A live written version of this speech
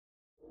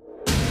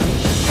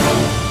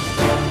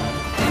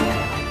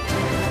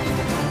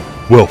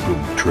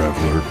Welcome,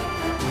 traveler.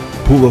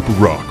 Pull up a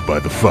rock by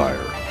the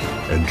fire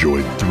and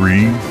join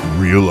three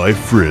real-life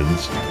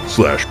friends /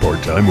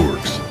 part-time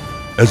orcs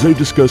as they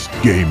discuss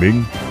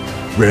gaming,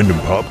 random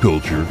pop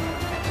culture,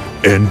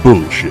 and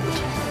bullshit.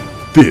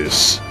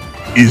 This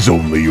is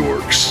Only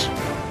Orcs.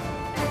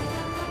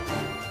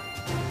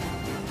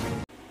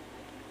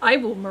 I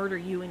will murder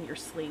you in your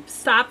sleep.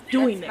 Stop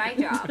doing That's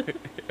that.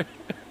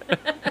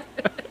 my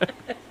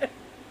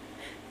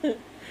job.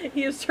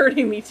 He is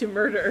turning me to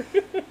murder.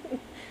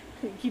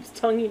 He keeps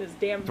tonguing his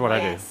damn That's what I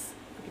do. Yes.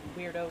 Fucking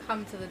weirdo.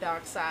 Come to the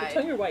dark side.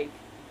 Tongue your wife,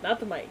 not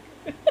the mic.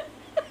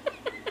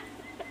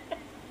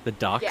 The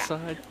dock Yeah.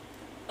 side?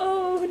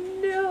 Oh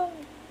no!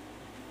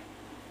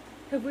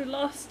 Have we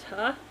lost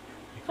her?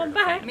 Come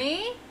back.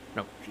 Me?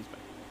 No, she's back.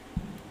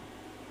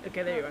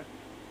 Okay, there you are.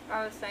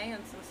 I was saying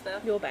some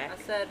stuff. You're back.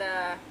 I said,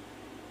 I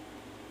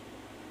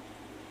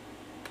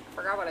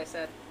forgot what I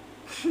said.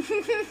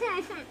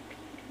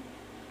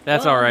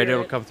 That's Well, alright, here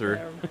it'll it- come through.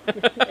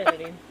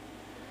 Editing.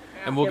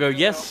 And we'll Yep, go, we will.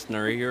 yes,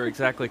 Nuri, you're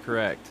exactly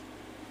correct.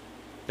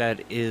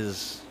 That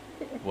is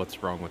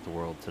what's wrong with the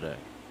world today.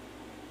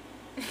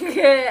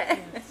 Yes,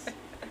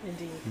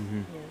 indeed.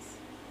 Mhm. Yes.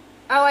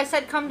 Oh, I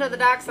said come to the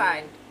dark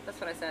side. That's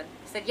what I said.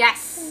 I said,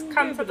 yes,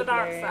 come to the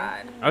dark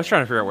side. I was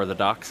trying to figure out where the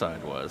dock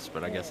side was,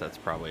 but I guess that's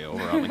probably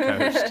over on the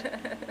coast.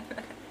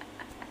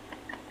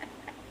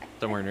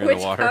 Somewhere near Which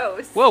the water.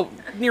 coast? Well,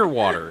 near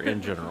water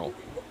in general.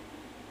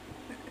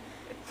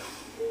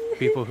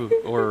 People who,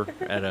 or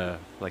at a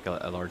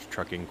large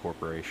trucking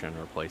corporation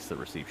or place that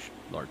receives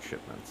large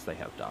shipments, they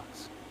have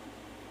docks.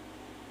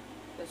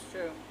 That's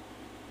true.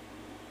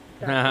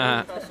 You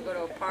Pepper. can also go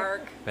to a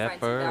park, find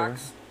some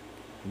ducks.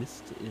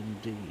 Mr.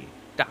 MD.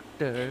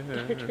 Doctor.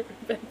 Dr.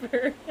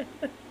 Pepper.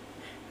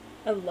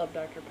 I love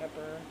Dr.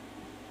 Pepper.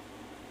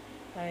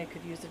 I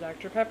could use a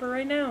Dr. Pepper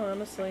right now, I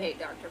honestly. hate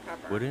Dr.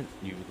 Pepper. Wouldn't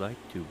you like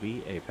to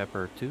be a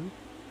pepper too?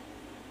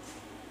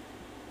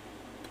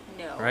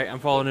 No. Right, I'm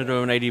falling into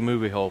an 80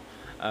 movie hole.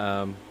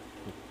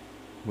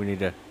 We need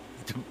to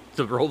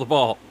roll the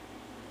ball.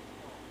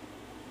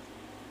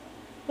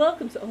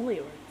 Welcome to Only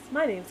Orcs.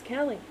 My name's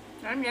Kelly.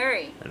 I'm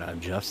Nuri. And I'm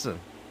Justin.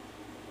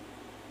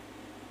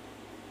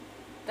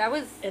 That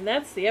was... And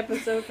that's the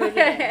episode for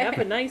today. Have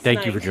a nice Thank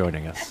night. you for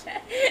joining us.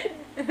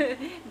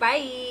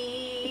 Bye.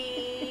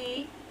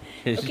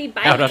 Okay,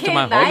 bye. Shout out to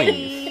my Bye.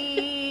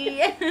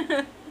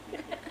 homies.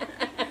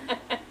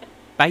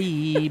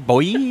 Bye,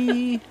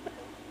 boy.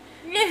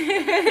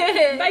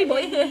 Bye,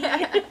 boy.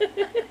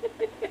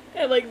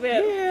 I like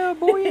that. Yeah,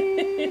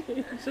 boy.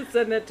 Should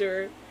send that to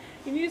her.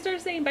 You need to start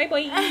saying bye,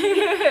 boy.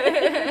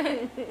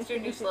 It's your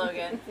new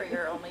slogan for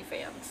your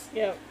OnlyFans.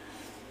 Yep.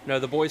 No,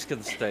 the boys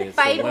can stay. It's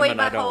Bye, the boy, women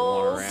I don't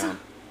want buttholes. around.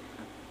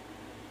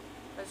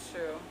 That's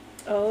true.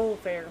 Oh,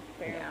 fair.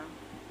 Yeah.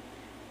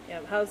 Yeah.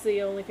 How's the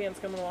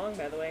OnlyFans coming along,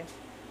 by the way?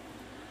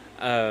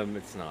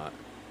 It's not.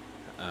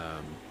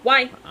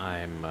 Why?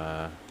 I'm,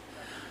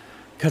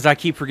 because I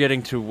keep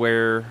forgetting to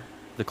wear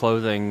the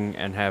clothing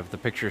and have the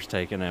pictures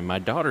taken, and my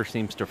daughter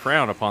seems to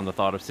frown upon the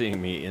thought of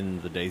seeing me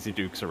in the Daisy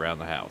Dukes around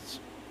the house.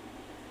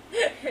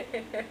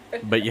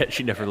 But yet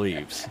she never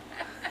leaves.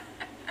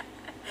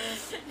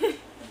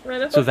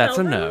 So that's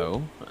a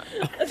no.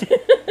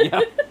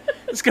 Yeah.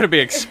 It's going to be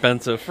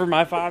expensive for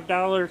my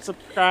 $5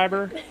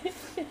 subscriber.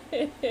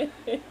 Can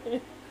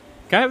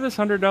I have this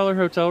 $100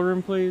 hotel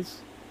room, please?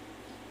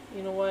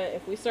 You know what?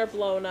 If we start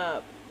blowing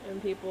up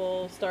and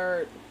people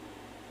start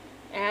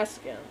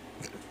asking,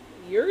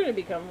 you're gonna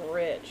become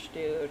rich,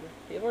 dude.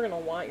 People are gonna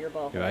want your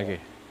butthole.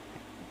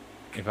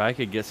 If I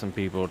could get some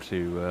people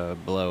to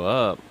blow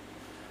up,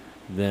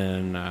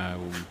 then I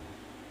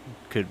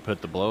could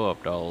put the blow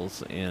up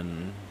dolls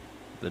in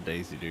the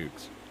Daisy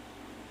Dukes.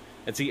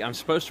 And see, I'm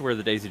supposed to wear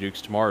the Daisy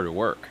Dukes tomorrow to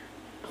work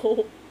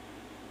Oh,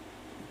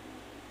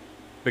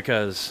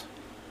 because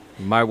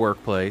my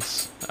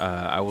workplace,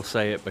 I will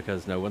say it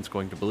because no one's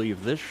going to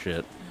believe this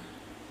shit.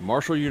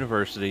 Marshall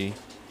University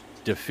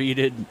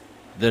defeated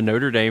the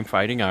Notre Dame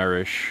Fighting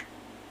Irish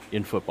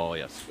in football.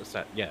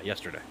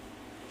 Yesterday.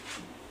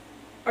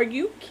 are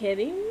you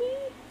kidding me?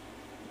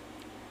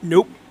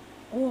 Nope.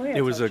 Oh,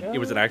 It was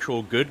an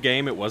actual good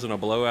game. It wasn't a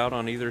blowout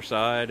on either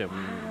side. And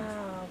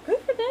Wow, good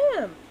for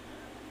them.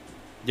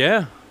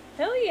 yeah.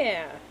 Hell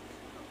yeah.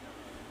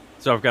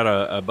 So I've got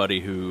a buddy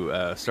who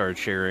started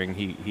sharing.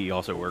 He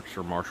also works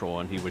for Marshall,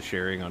 and he was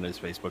sharing on his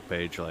Facebook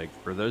page, like,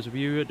 for those of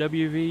you at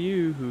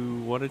WVU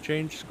who want to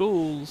change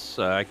schools,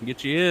 I can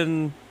get you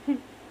in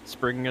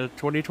spring of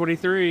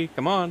 2023.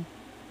 Come on.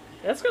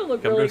 That's gonna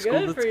look Come to really a school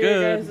good that's for you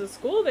good. guys'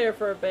 school there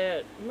for a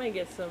bit. You might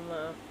get some.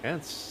 Yeah,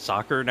 it's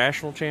soccer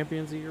national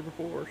champions the year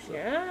before. So.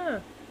 Yeah.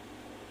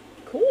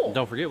 Cool.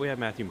 Don't forget, we had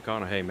Matthew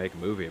McConaughey make a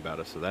movie about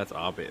us, so that's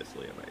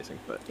obviously amazing.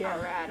 But Yeah,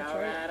 Alright, that's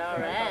alright, right.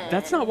 alright.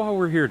 that's not why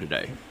we're here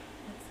today.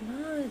 It's not.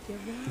 You're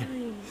right.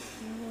 No.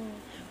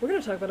 We're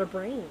gonna talk about our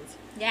brains.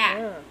 Yeah.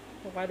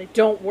 Or why they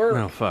don't work.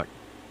 Oh, fuck.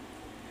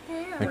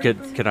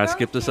 Can I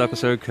skip this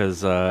episode?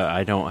 Because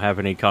I don't have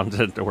any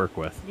content to work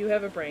with. You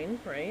have a brain,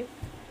 right?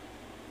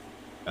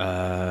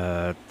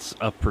 It's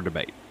up for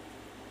debate.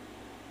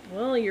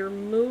 Well, you're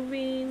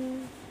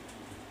moving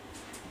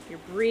you're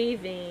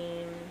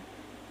breathing.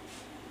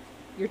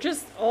 You're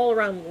just all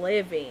around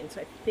living,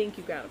 so I think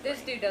you got a brain.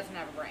 This dude doesn't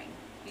have a brain.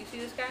 Do you see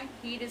this guy?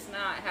 He does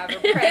not have a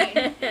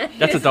brain.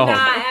 That's a dog. He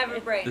does not have a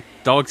brain. The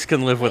dogs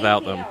can live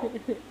without them.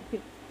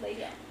 Lay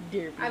down.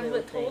 Derpy I've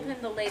little told thing.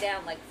 him to lay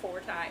down like 4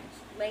 times.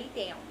 Lay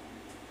down.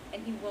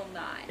 And he will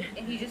not.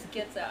 And he just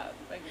gets up,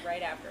 like,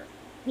 right after.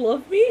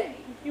 Love me?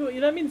 Say.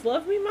 That means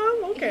love me,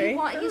 Mom? Okay.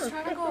 He's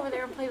trying to go over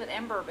there and play with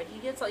Ember, but he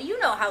gets like, you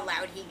know how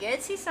loud he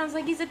gets. He sounds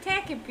like he's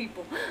attacking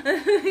people.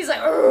 He's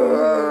like,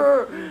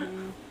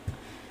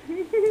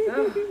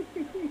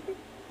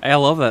 Hey, I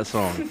love that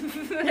song.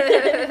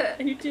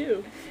 You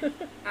too.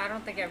 I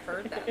don't think I've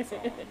heard that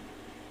song.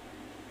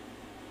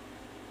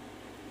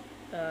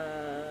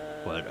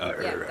 What?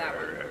 Yeah, that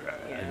one.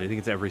 Yeah. I think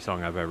it's every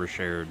song I've ever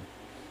shared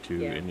to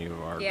Yeah. any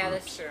of our Yeah,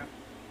 groups. that's true.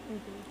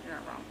 Mm-hmm. You're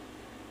not wrong.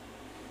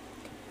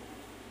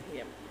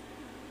 Yep.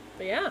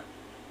 But yeah.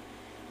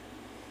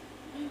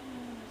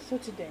 So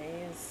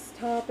today's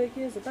topic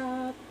is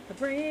about the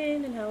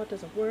brain and how it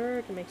doesn't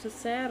work. It makes us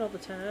sad all the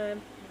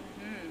time.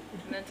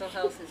 Mm-hmm. Mental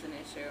health is an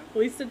issue. At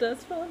least it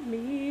does for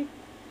me.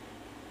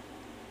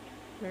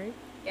 Right?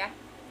 Yeah.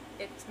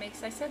 I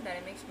said that.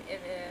 It makes me...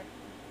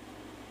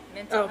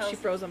 mental health... Oh, she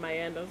froze on my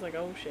end. I was like,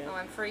 oh shit. Oh,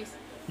 I'm freezing.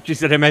 She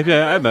said,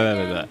 Yeah,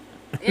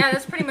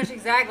 that's pretty much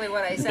exactly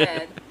what I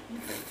said.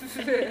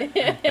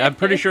 I'm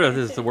pretty sure that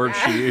is the word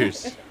she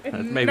used.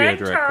 That's maybe a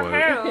direct quote.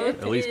 Mental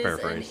health At least is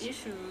paraphrase. an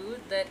issue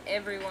that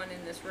everyone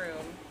in this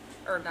room,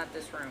 or not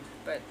this room,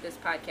 but this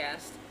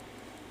podcast,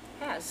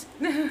 has.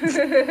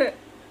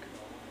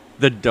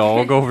 The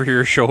dog over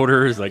your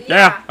shoulder is like,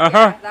 yeah, uh-huh.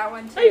 Yeah, that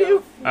one too. I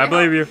do. I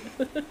believe you.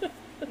 He's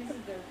a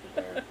derpy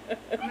derp.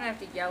 I'm gonna have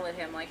to yell at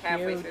him like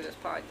halfway Cute. through this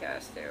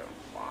podcast too.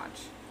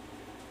 Watch.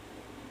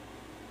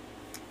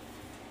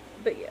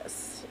 But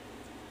yes.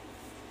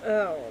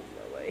 Oh,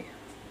 really.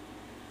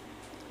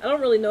 I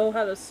don't really know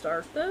how to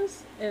start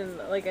this. And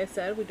like I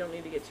said, we don't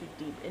need to get too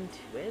deep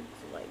into it.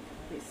 To, like,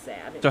 be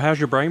sad. So how's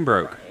your brain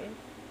broke?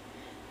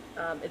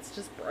 It's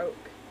just broke.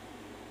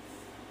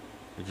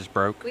 It just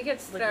broke? We could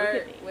Like, look start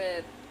at me.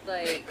 with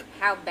like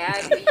how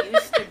bad we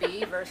used to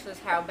be versus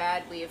how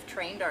bad we have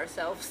trained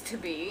ourselves to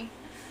be.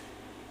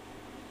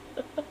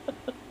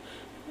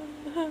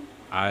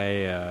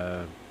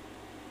 I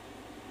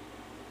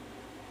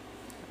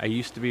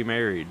used to be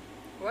married,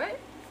 What?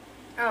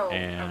 Oh,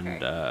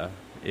 and okay.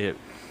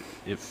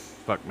 it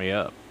fucked me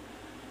up.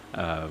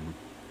 And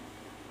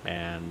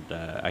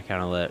I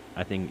kind of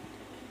I think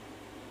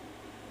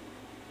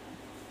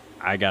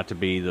I got to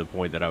be the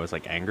point that I was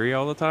like angry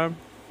all the time,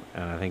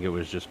 and I think it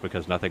was just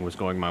because nothing was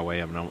going my way.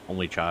 I'm an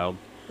only child,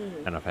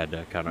 and I've had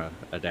to kind of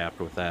adapt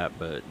with that.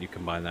 But you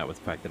combine that with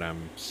the fact that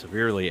I'm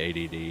severely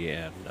ADD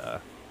and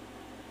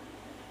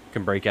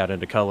can break out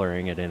into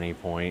coloring at any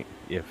point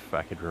if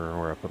I could remember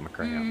where I put my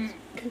crayons.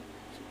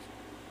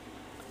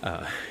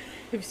 Have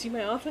you seen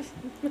my office?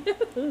 You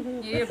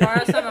need to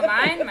borrow some of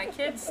mine? My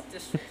kids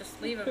just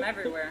leave them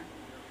everywhere.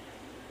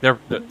 They're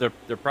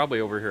probably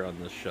over here on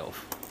this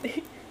shelf.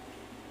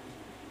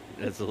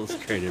 It's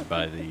illustrated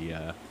by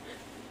the.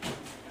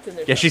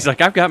 Yeah, she's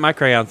like, I've got my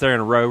crayons. They're in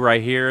a row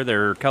right here.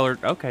 They're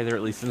colored. Okay, they're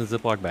at least in a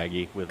Ziploc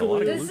baggie with a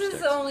lot of glue This is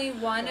sticks. only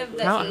one of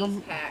the How-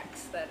 8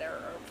 packs that are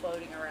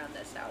floating around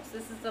this house.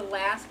 This is the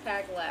last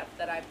pack left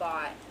that I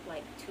bought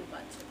like 2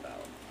 months ago.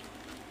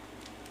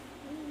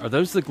 Are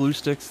those the glue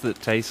sticks that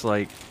taste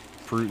like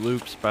Fruit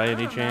Loops by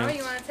any I don't know. chance?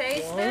 You want to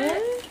taste What?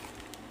 it?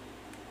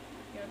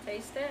 You want to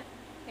taste it?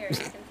 Here, you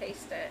can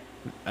taste it.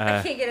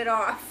 I can't get it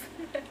off.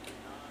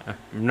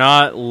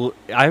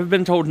 I've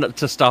been told not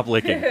to stop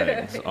licking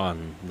things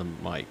on the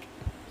mic.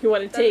 You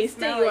want to Doesn't taste it?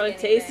 smell You like want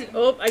to taste it? anything.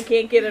 Oh, I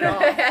can't get it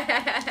off.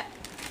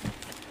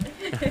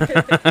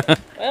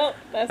 Well,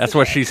 That's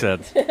what she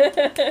said.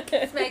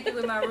 Smack you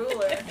with my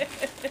ruler.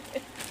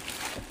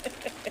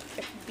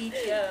 Beat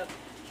you up.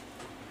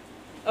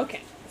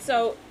 Okay,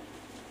 so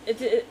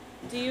do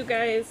you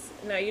guys?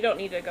 No, you don't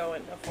need to go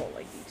into full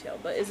like detail.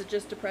 But is it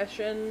just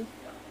depression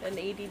and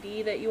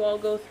ADD that you all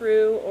go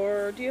through,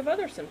 or do you have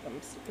other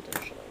symptoms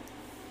potentially?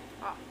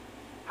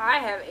 I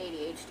have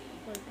ADHD,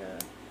 Like,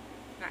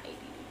 not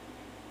ADD.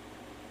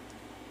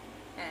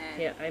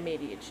 And yeah, I'm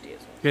ADHD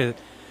as well. Yeah,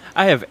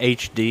 I have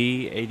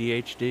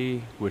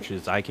ADHD, which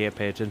is I can't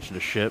pay attention to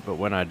shit, but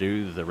when I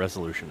do, the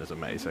resolution is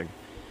amazing.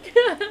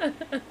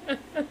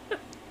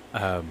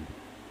 I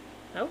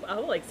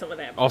would like some of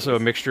that. Also, a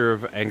please. mixture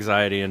of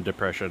anxiety and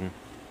depression,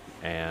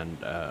 and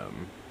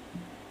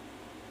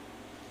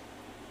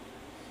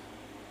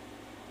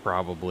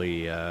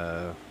probably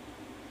a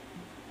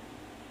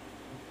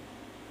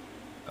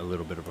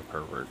little bit of a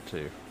pervert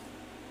too.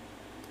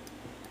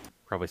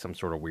 Probably some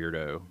sort of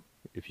weirdo.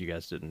 If you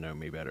guys didn't know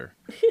me better,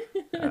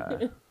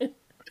 I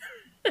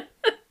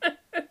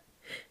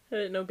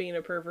didn't know being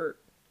a pervert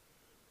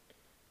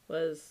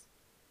was.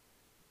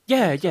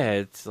 yeah,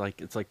 it's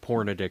like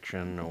porn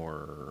addiction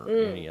or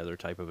any other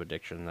type of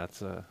addiction.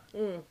 That's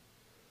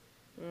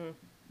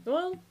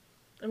Well,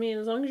 I mean,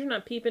 as long as you're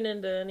not peeping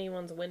into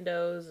anyone's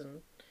windows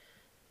and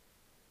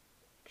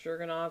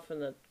jerking off in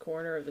the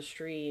corner of the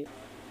street.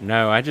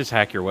 No, I just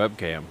hack your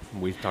webcam.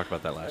 We talked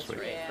about that last That's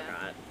week. right,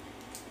 Yeah.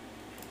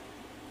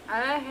 I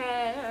I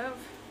have.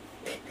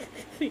 forgot.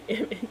 The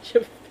image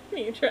of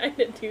me trying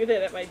to do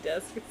that at my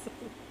desk is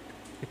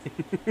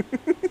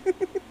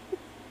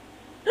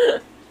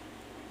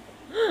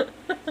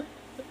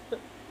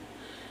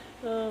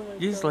oh my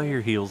You just God. lay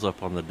your heels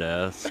up on the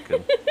desk,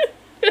 and,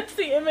 That's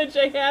the image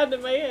I had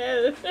in my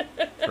head.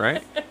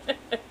 right?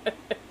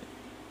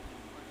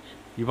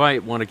 You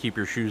might want to keep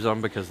your shoes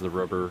on because the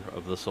rubber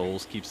of the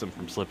soles keeps them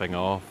from slipping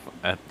off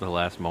at the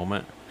last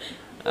moment.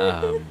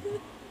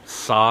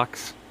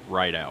 Socks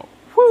right out.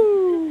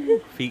 Woo!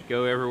 Feet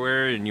go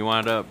everywhere, and you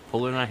wind up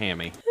pulling a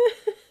hammy.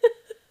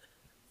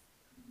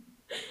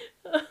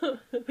 I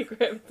think we're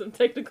having some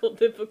technical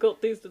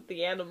difficulties with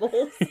the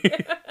animals.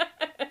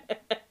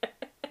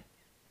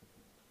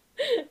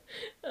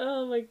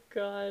 Oh my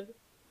God.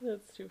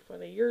 That's too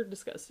funny. You're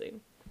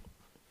disgusting.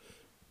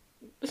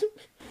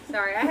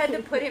 Sorry, I had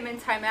to put him in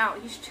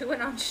timeout. He's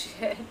chewing on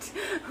shit.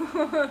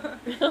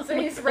 So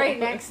he's right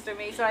next to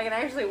me, so I can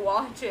actually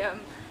watch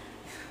him.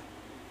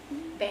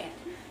 Bad.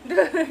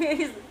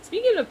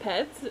 Speaking of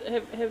pets,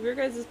 have your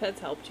guys'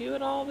 pets helped you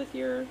at all with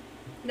your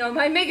No,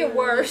 might make it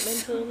worse.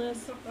 mental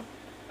illness?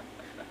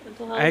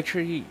 Mental health?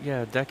 Actually,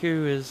 yeah,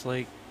 Deku is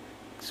like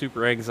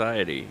super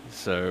anxiety,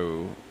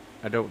 so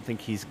I don't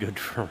think he's good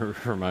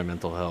for my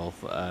mental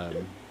health.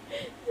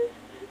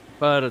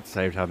 But at the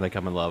same time, they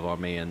come and love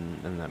on me,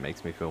 and that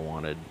makes me feel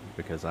wanted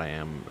because I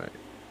am an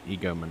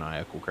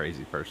egomaniacal,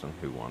 crazy person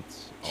who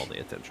wants all the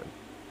attention.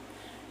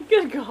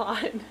 Good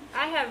God.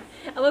 I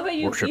love how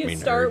you Worship me,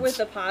 start nerds. with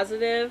the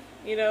positive,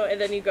 you know,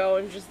 and then you go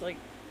and just like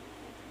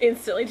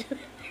instantly do the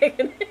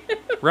negative.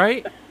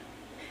 Right?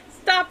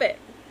 Stop it.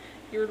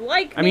 You're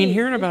like I mean, me.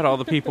 hearing about all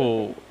the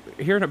people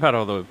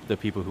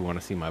who want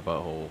to see my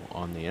butthole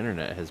on the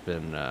internet has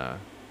been,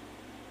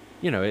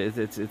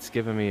 it's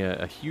given me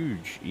a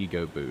huge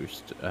ego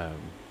boost.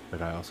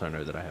 But I also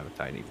know that I have a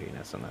tiny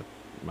penis, and that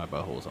my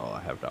butthole is all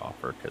I have to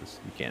offer because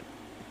you can't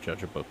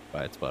judge a book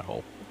by its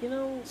butthole. You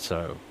know,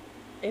 So,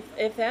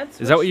 if that's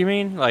is that what you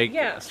mean? Like,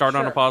 Yeah, start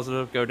on a sure.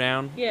 positive, go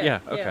down? Yeah.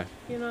 Okay.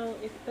 You know,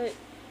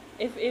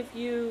 if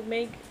you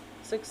make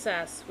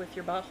success with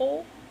your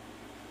butthole,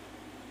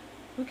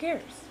 who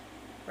cares,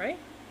 right?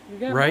 You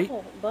got Right.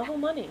 butthole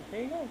money.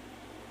 There you go.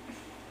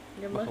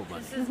 Your Butthole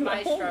money. This is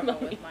my Butthole struggle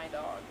money. with my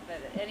dog.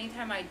 That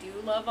anytime I do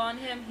love on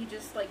him, he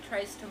just like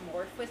tries to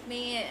morph with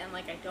me, and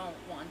like I don't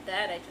want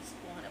that. I just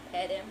want to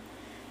pet him.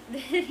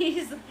 Then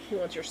He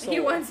wants your soul. he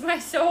wants my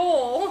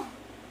soul.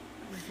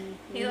 Mhm,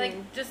 He mhm.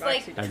 like just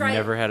Roxy like I've try.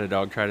 never had a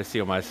dog try to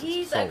steal my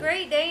He's soul. a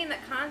Great Dane that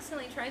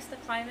constantly tries to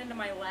climb into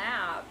my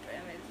lap,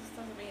 and it just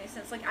doesn't make any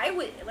sense. Like I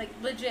would like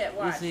legit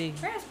watch. he?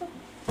 Rascal,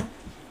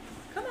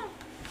 come on.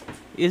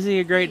 Is he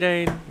a Great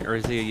Dane, or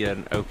is he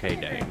an okay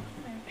Dane?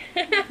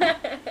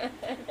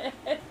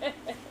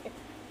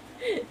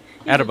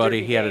 Had a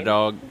buddy. He had a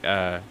dog.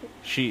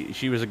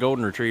 She was a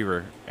golden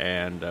retriever,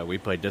 and we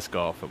played disc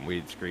golf, and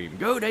we'd scream,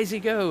 "Go Daisy,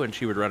 go!" And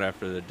she would run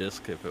after the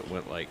disc. If it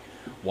went like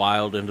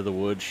wild into the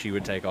woods, she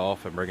would take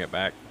off and bring it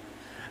back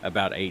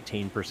about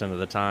 18% of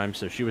the time.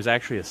 So she was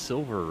actually a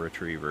silver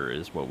retriever,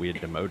 is what we had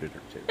demoted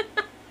her to.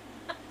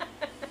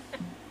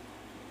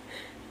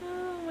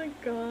 Oh my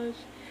gosh.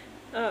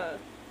 I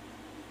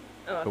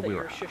But thought we you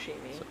were were out,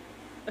 shushing me. so-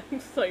 I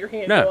saw your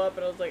hand No. go up,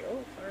 and I was like,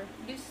 oh, sorry.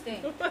 You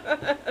stink.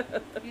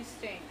 You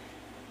stink.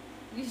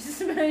 You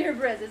smell your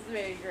breath. It's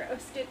very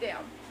gross. Get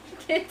down.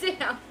 Get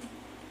down.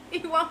 He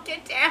won't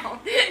get down.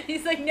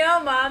 He's like,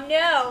 no, Mom,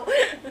 no.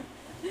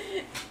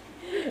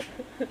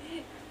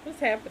 What's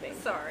happening?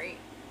 Sorry.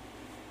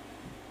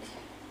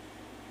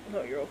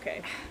 No, you're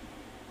okay.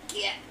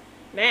 Get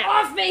Now.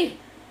 off me.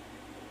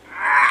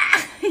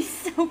 Ah, he's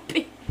so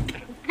big.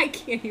 I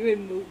can't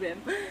even move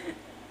him.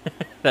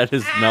 That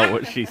is not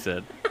what she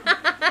said.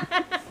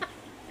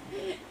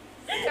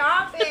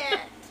 Stop it.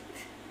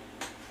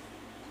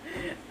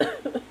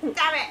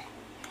 Stop it.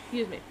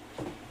 Excuse me.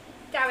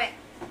 Stop it.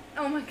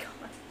 Oh my god.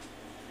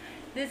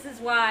 This is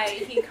why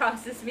he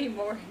causes me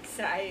more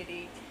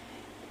anxiety.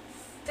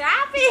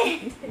 Stop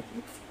it.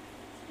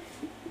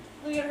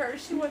 Look at her.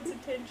 She wants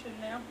attention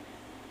now.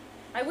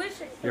 I wish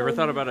You ever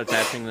thought about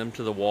attaching them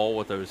to the wall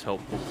with those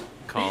helpful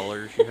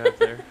collars you have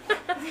there?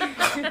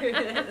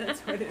 That's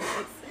what it is.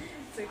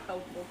 It's a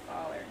helpful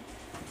collar.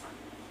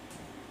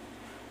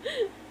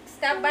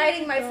 Stop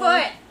biting my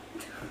foot!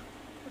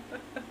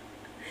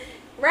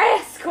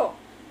 Rascal!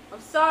 I'm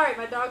sorry,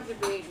 my dogs are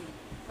being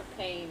a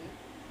pain.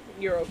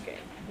 You're okay.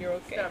 You're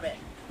okay. Stop it.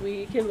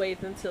 We can wait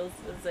until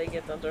Zay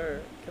gets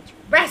under control.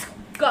 Rascal,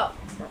 go!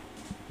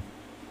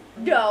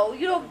 No,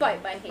 you don't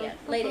bite my hand.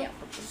 Lay down.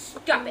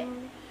 Stop it.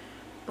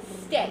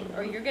 Stay,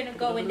 or you're gonna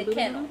go in the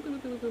kennel.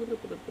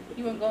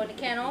 You wanna go in the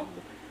kennel?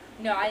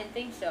 No, I didn't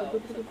think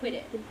so. So quit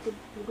it.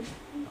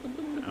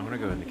 I want to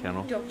go in the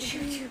kennel. Don't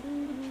shoot you.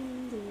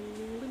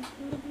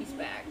 He's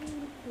back.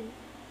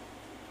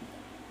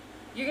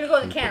 You're gonna go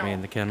in the Put me in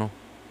kennel. the kennel.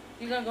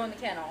 You're gonna go in the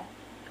kennel.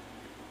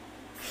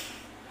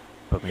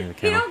 Put Put me in the He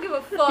kennel. don't give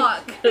a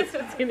fuck.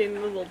 It's getting a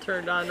little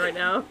turned on right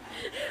now.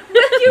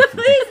 Will you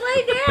please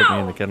lay down? Put me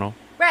in the kennel.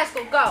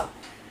 Rascal, go.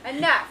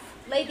 Enough.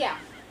 Lay down.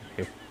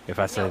 If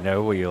I say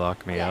no, will you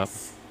lock me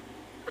Yes.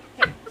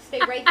 Okay, stay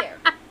right there.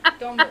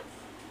 Don't move. up?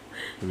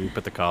 Will you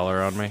put the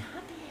collar on me?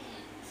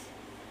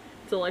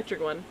 It's an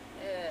electric one.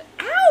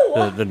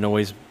 Ow! The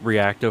noise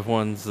reactive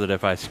ones that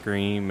if I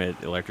scream, it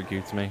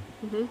electrocutes me.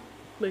 Mm-hmm.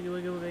 Wiggy,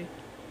 wiggy, wiggy.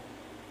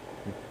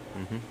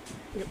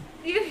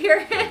 You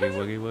hear Woogie, him?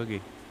 woogie,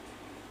 woogie.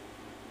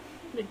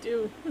 They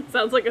do. It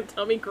sounds like a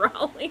tummy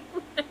growling.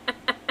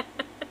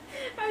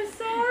 I'm He's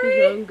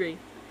sorry. hungry.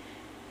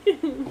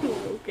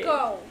 Okay.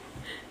 Go.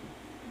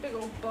 Big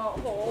old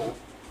butthole.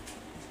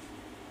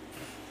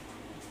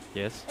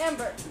 Yes?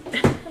 Ember,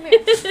 come here.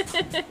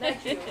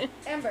 That's you.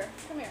 Ember,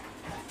 come here.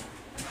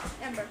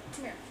 Ember,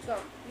 come here. Go.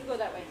 You go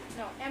that way.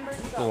 No, Ember,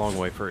 It's a go. long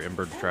way for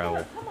Ember to travel.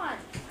 Ember, come on.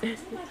 Oh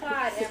my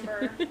God,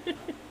 Ember.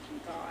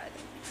 God.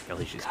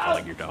 Kelly, she's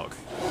calling your dog.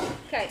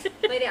 Okay,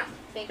 lay down.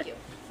 Thank you.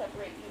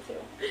 Separate you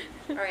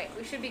two. All right,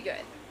 we should be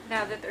good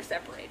now that they're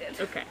separated.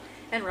 Okay.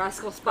 And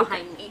Rascal's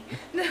behind me.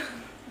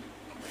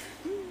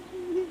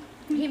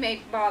 He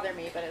may bother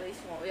me, but at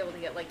least he won't be able to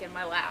get like in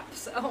my lap.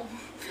 So.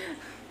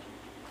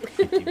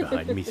 Keep you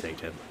behind me,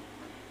 Satan.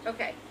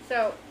 Okay,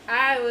 so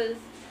I was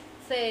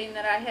saying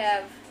that I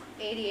have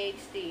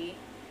ADHD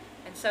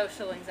and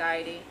social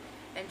anxiety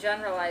and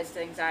generalized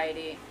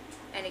anxiety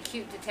and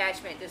acute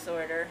detachment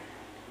disorder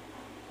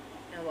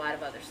and a lot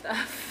of other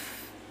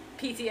stuff.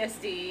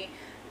 PTSD,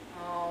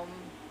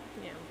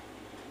 Yeah.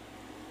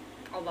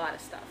 a lot of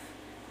stuff.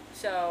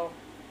 So,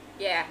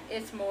 yeah,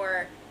 it's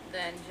more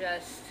than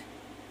just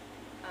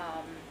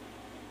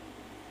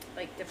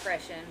like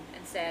depression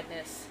and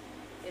sadness.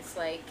 It's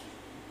like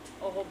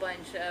a whole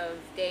bunch of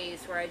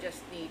days where I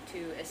just need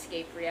to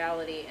escape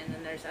reality, and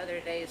then there's other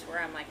days where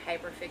I'm like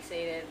hyper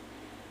fixated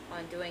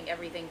on doing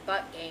everything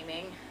but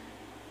gaming,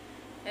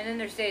 and then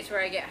there's days where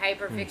I get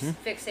hyper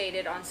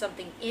fixated on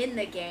something in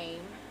the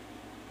game.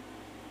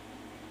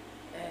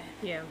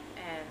 Yeah.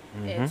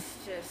 And it's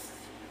just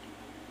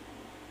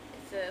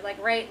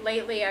like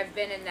lately I've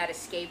been in that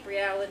escape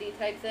reality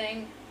type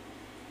thing.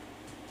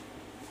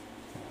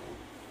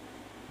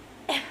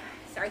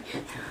 Sorry.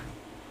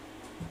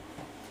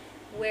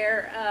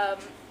 Where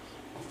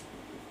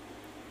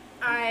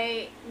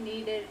I've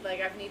needed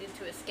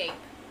to escape.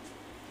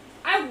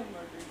 I will murder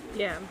you.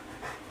 Yeah.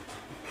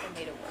 Or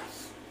made it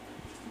worse.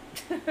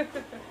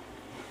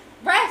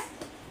 Rest!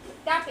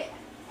 Stop it.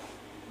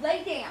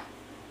 Lay down.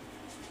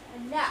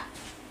 Enough.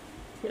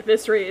 At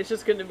this rate, it's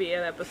just going to be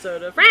an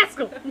episode of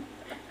Rascal.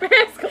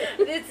 Rascal.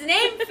 Its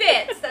name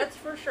fits, that's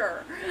for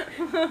sure.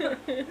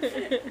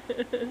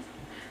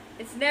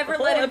 It's never The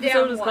whole let him episode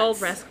down is once.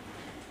 called Rascal.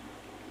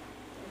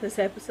 This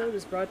episode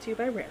is brought to you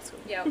by Rascal.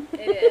 Yep,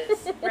 it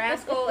is.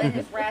 Rascal and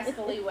his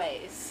rascally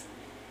ways.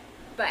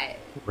 But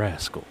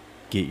Rascal,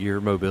 get your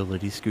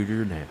mobility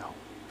scooter now.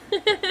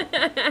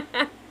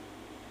 I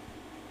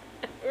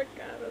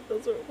forgot that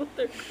those are what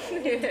they're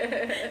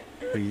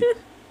called.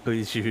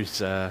 Please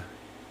use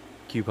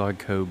coupon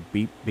code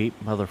beep beep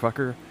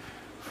motherfucker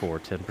for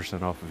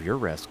 10% off of your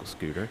Rascal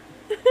scooter.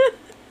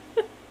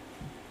 the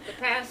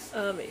past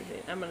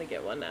Amazing. I'm going to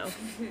get one now.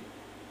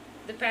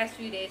 the past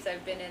few days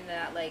I've been in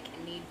that like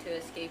need to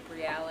escape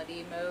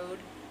reality mode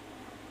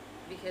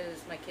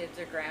because my kids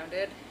are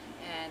grounded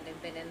and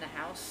they've been in the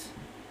house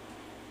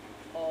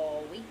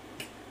all week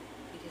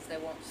because they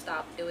won't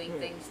stop doing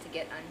things to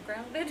get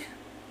ungrounded.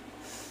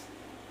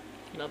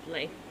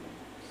 Lovely.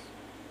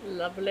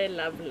 Lovely,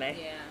 lovely.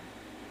 Yeah.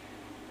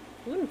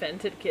 Who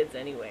invented kids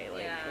anyway?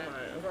 Like, Yeah. come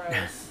on.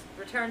 Gross.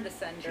 Return to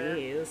sender.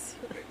 Jeez.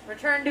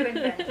 Return to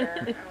inventor.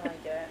 I don't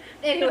like it.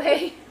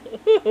 Anyway,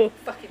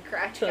 fucking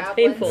crotch Sounds goblins.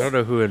 painful. I don't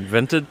know who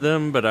invented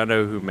them, but I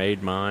know who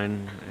made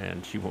mine,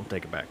 and she won't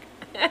take it back.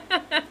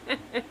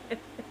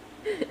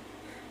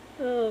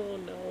 Oh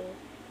no.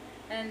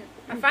 And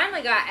I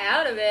finally got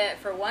out of it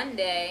for one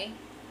day.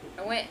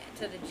 I went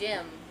to the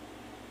gym,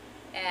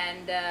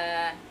 and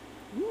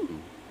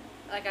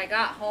like I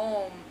got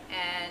home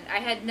and I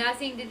had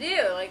nothing to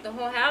do. Like the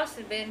whole house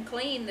had been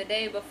clean the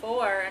day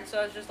before, and so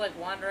I was just like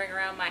wandering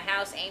around my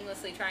house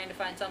aimlessly trying to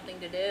find something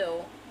to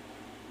do.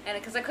 And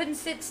because I couldn't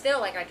sit still,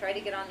 like I tried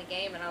to get on the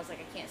game and I was like,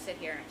 I can't sit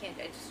here.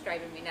 It's just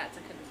driving me nuts.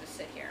 I couldn't just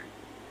sit here.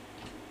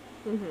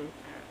 Mm-hmm.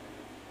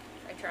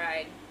 I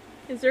tried.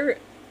 Is there,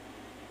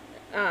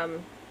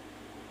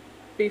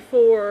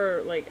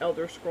 before like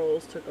Elder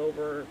Scrolls took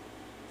over,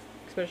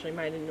 especially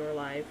mine in your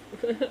life,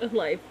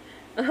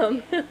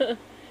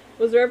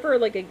 was there ever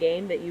like a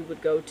game that you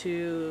would go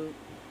to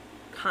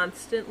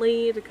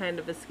constantly to kind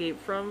of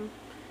escape from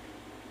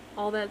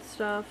all that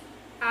stuff?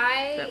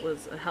 That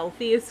was a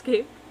healthy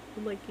escape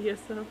from like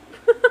ESO?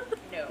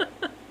 No,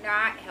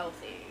 not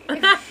healthy.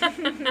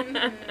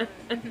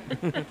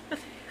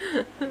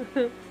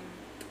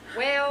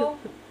 Well,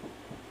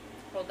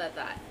 hold that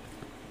thought.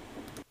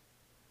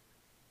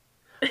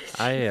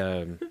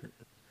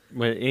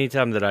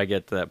 Anytime that I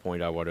get to that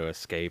point, I want to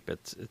escape.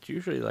 It's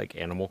usually like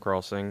Animal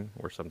Crossing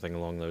or something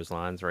along those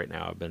lines. Right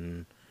now, I've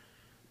been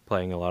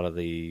playing a lot of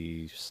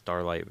the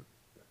Starlight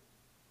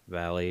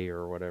Valley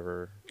or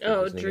whatever the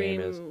Oh, Disney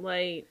game is.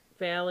 Dreamlight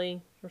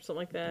Valley or something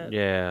like that.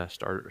 Yeah,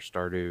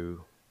 Stardew,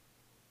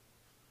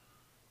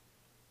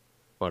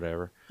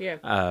 whatever. Yeah.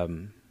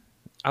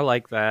 I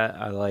like that.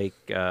 I like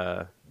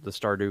the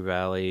Stardew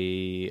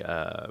Valley,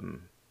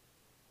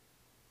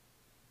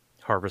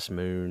 Harvest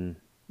Moon.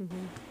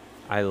 Mm-hmm.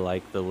 I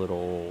like the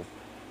little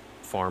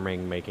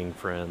farming, making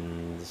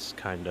friends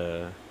kind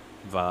of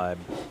vibe.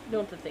 You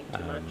don't have to think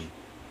too much.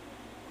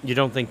 You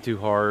don't think too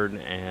hard,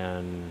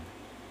 and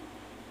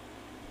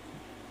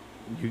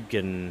you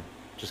can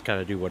just kind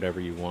of do whatever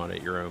you want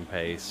at your own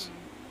pace.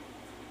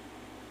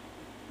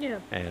 Yeah.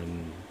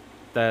 And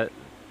that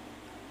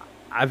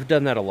I've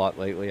done that a lot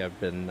lately. I've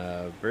been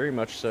very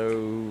much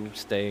so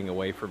staying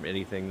away from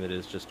anything that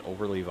is just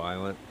overly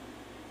violent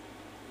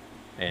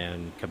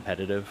and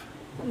competitive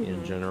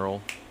in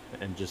general,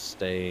 and just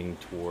staying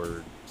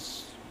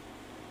towards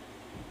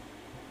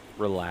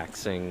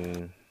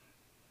relaxing,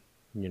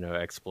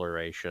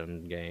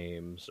 exploration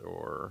games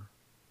or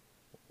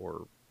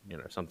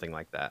something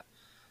like that.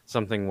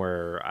 Something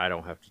where I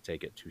don't have to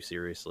take it too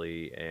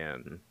seriously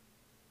and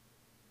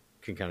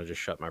can kind of just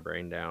shut my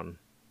brain down.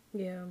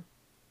 Yeah.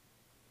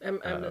 I'm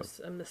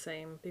the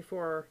same.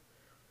 Before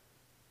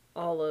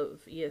all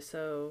of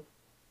ESO,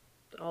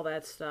 all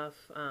that stuff,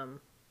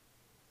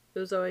 it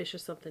was always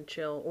just something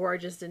chill, or I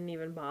just didn't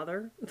even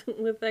bother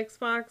with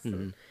Xbox.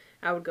 And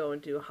I would go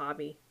and do a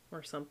hobby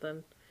or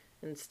something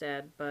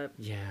instead. But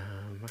yeah,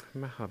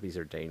 my hobbies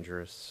are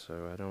dangerous,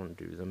 so I don't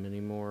do them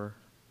anymore.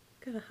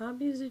 what kind of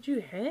hobbies did you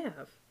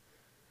have?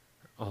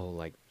 Oh,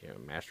 like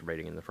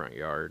masturbating in the front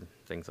yard,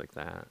 things like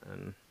that,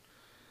 and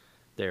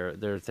there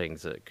are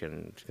things that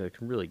can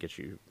really get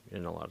you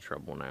in a lot of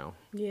trouble now.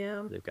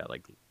 Yeah. They've got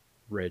like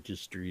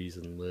registries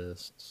and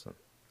lists.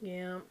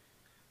 Yeah.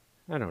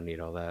 I don't need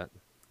all that.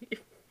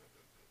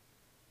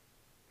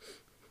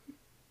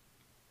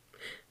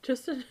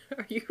 Justin,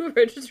 are you a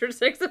registered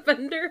sex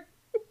offender?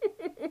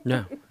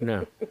 No,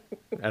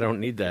 I don't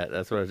need that.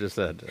 That's what I just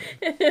said.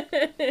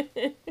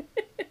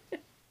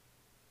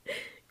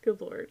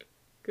 Good Lord.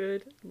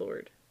 Good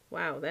Lord.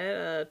 Wow,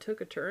 that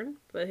took a turn.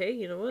 But hey,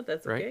 you know what?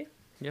 That's okay. Right?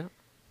 Yeah.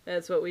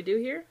 That's what we do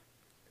here.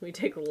 We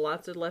take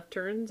lots of left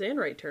turns and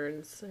right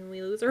turns, and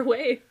we lose our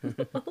way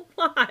a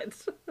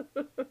lot.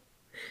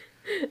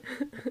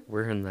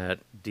 We're in that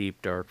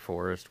deep, dark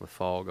forest with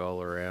fog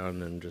all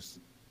around and just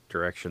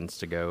directions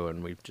to go,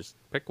 and we just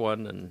pick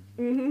one and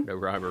no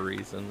rhyme or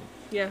reason.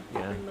 Yeah,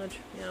 Yeah. pretty much.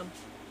 Yeah.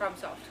 Problem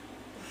solved.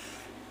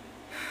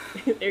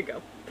 There you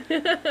go.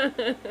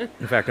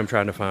 In fact, I'm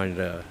trying to find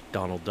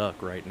Donald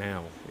Duck right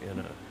now in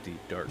a deep,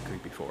 dark,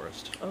 creepy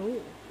forest. Oh,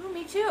 Oh,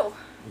 me too.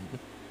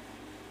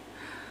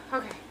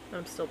 Okay.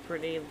 I'm still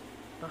pretty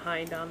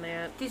behind on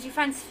that. Did you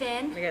find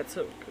Sven? I got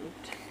so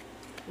pooped.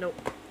 Nope.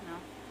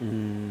 No.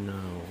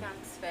 No.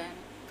 Found Sven.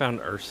 Found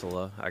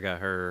Ursula. I got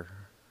her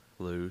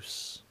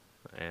loose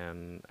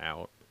and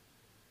out.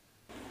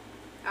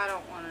 I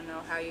don't want to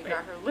know how you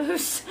got her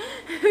loose.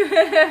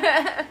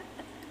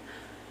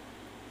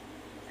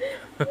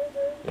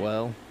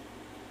 Well,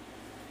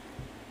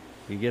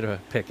 you get a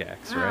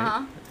pickaxe, right?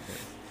 Uh-huh.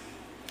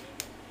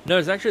 No,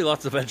 there's actually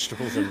lots of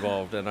vegetables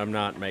involved, and I'm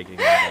not making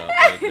that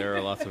up. But there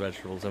are lots of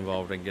vegetables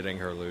involved in getting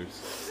her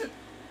loose.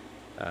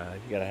 You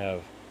gotta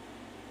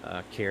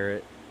have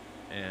carrot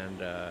and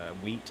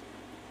wheat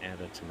and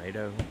a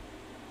tomato.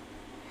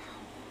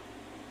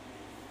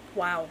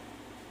 Wow.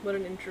 What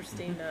an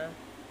interesting,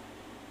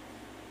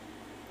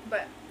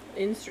 But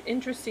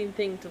interesting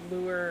thing to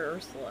lure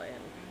Ursula in.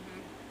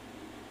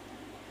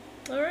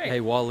 All right. Hey,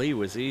 Wally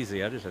was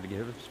easy. I just had to give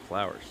him some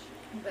flowers.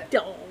 but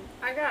Don't.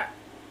 I got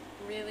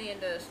really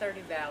into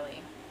Stardew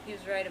Valley. He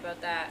was right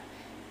about that.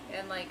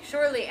 And like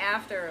shortly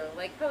after,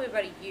 like probably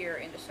about a year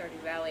into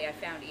Stardew Valley, I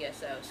found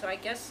ESO. So I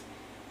guess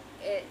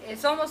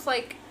it's almost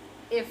like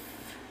if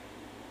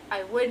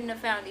I wouldn't have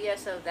found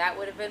ESO, that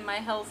would have been my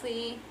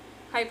healthy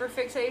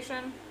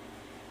hyperfixation.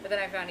 But then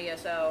I found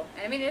ESO,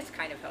 and I mean it's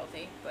kind of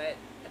healthy, but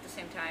at the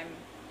same time,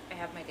 I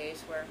have my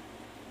days where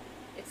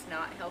it's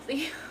not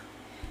healthy.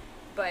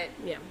 But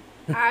Yeah.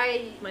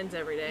 I Mine's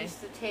every day.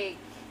 used to take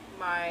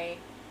my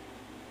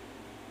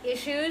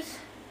issues,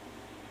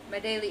 my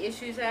daily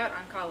issues out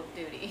on Call of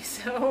Duty,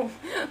 so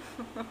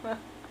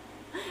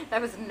that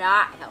was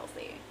not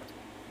healthy.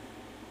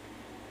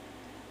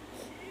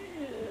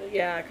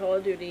 Yeah, Call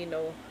of Duty,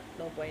 no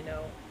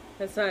bueno.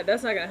 That's not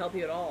gonna help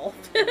you at all.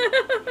 No.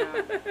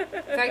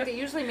 In fact, it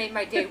usually made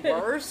my day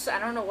worse. I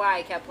don't know why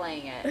I kept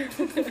playing it.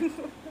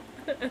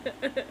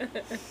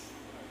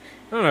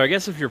 I don't know. I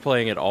guess if you're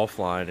playing it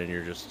offline and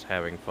you're just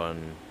having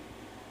fun,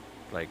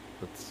 like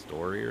with the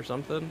story or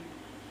something,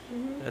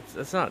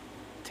 that's not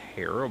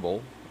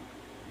terrible.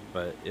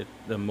 But if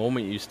the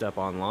moment you step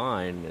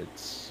online,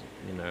 it's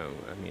I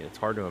mean, it's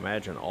hard to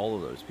imagine all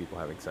of those people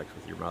having sex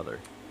with your mother.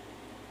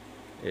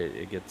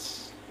 It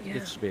gets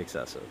to be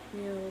excessive.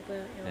 Yeah, a little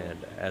bit. Yeah.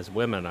 And as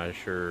women, I'm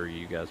sure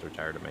you guys are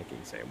tired of making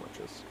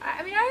sandwiches.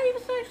 I mean, I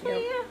was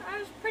actually, Yep. I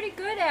was pretty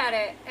good at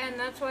it, and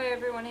that's why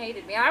everyone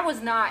hated me. I was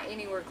not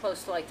anywhere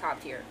close to, like,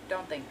 top tier.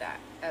 Don't think that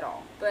at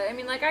all. But, I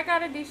mean, like, I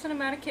got a decent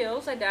amount of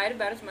kills. I died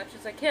about as much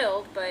as I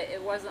killed, but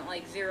it wasn't,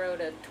 like, 0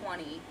 to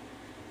 20.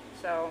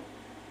 So...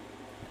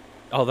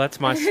 Oh, that's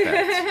my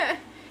stats.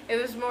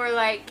 It was more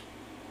like,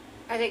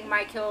 I think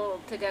my kill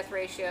to death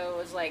ratio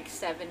was, like,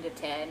 7 to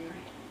 10.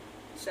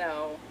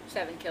 So,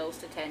 7 kills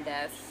to 10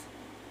 deaths.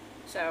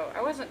 So,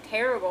 I wasn't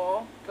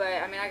terrible, but,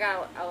 I mean, I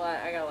got a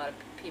lot of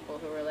people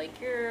who were like,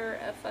 you're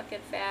a fucking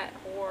fat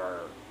whore,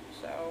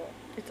 so...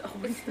 It's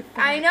always the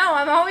I know,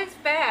 I'm always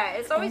fat.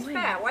 It's always Always.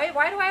 fat. Why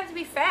do I have to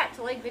be fat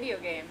to like video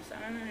games? I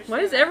don't understand.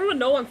 Why does that. everyone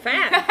know I'm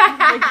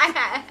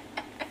fat?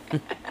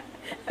 Like,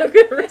 I'm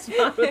gonna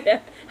respond with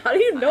that. How do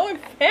you know I'm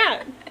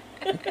fat?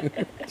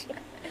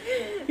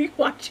 You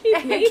watching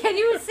me? Can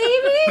you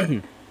see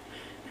me?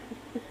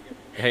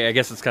 Hey, I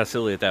guess it's kind of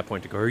silly at that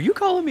point to go, are you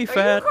calling me Are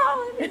fat? you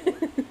calling me?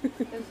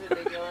 This is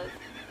ridiculous.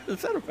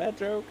 Is that a fat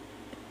joke?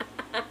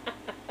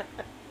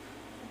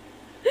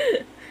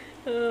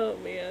 Oh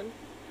man.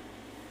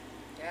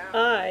 Yeah.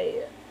 I'm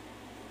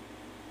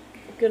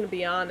gonna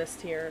be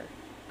honest here.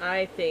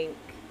 I think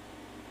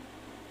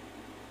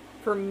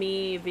for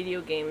me,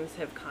 video games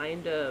have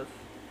kind of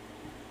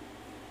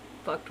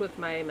fucked with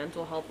my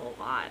mental health a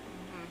lot,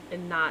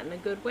 and not in a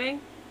good way.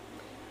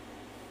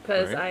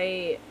 Because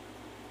Right.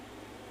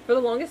 for the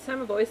longest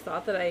time, I've always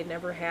thought that I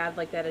never had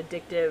like that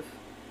addictive,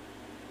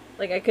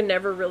 like I could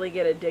never really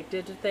get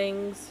addicted to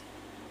things.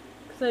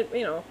 Because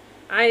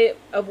I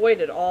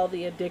avoided all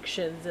the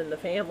addictions in the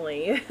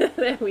family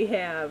that we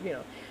have,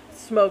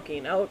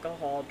 smoking,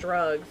 alcohol,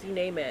 drugs, you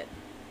name it.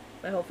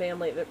 My whole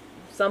family,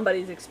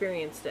 somebody's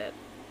experienced it.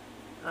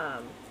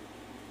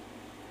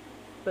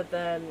 But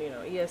then,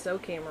 ESO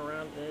came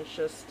around and it's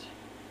just,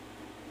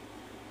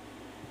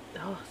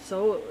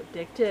 so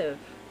addictive.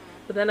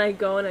 But then I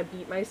go and I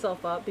beat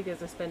myself up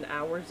because I spend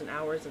hours and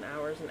hours and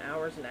hours and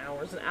hours and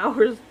hours and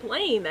hours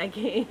playing that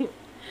game.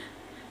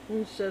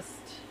 It's just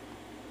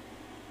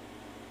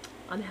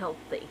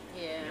unhealthy.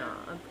 Yeah.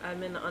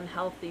 I'm in an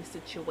unhealthy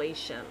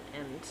situation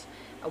and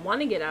I want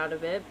to get out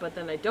of it, but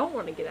then I don't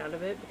want to get out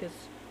of it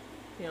because,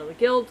 the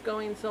guild's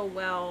going so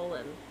well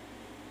and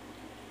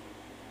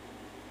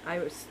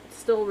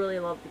still really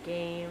love the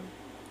game,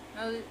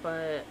 Well, but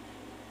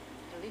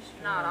at least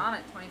you're not on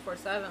it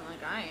 24/7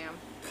 like I am.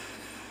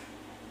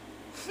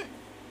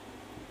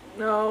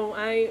 no,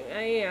 I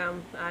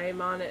am.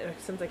 I'm on it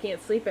since I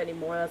can't sleep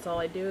anymore. That's all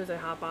I do is I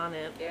hop on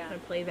it. Yeah. I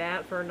play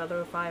that for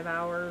another 5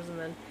 hours and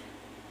then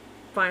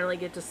finally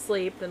get to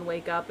sleep, then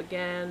wake up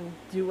again,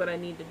 do what I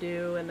need to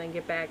do, and then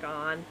get back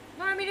on.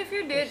 No, I mean if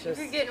you're It's if you're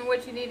just- getting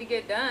what you need to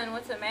get done,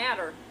 what's it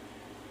matter?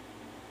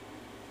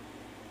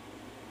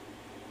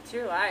 It's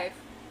your life.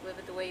 Live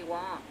it the way you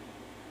want.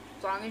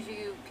 As long as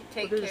you can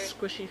take Look care. at his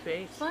squishy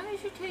face. As long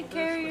as you take Look at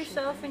care of his squishy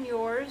yourself face. and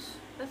yours,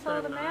 that's But all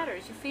I'm that not.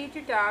 matters. You feed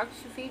your dogs,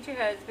 you feed your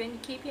husband, you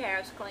keep your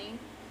house clean,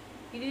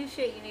 you do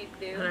shit you need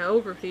to And I do.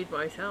 overfeed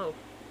myself.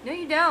 No,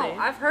 you don't. See?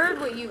 I've heard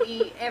what you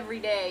eat every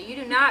day. You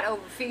do not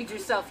overfeed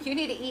yourself. You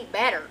need to eat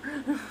better.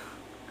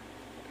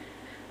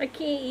 I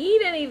can't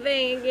eat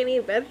anything. I can't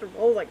eat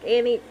vegetables. I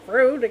can't eat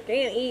fruit. I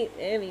can't eat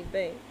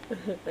anything. I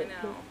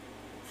know.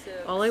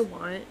 Sucks. All I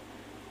want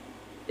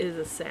is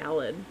a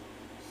salad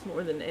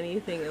more than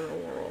anything in the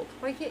world.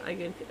 Why can't-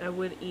 I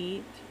would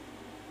eat.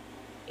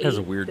 Has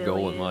a 8 weird goal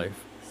in billion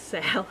life.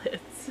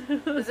 Salads.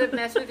 Does it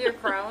mess with your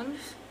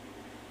Crohn's?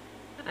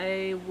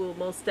 I will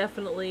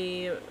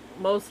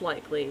most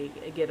likely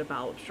get a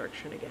bowel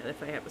obstruction again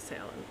if I have a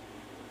salad.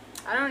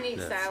 I don't eat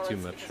That's salads. too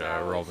much because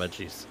I raw always-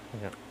 veggies.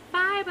 Yeah.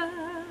 Fiber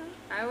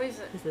I always.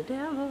 is the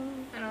devil.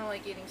 I don't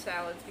like eating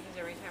salads because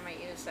every time I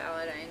eat a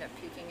salad, I end up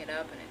puking it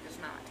up, and it does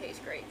not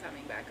taste great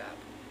coming back up.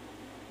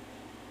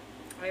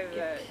 I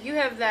have, you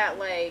have that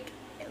like,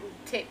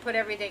 put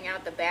everything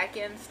out the back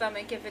end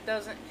stomach if it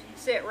doesn't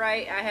sit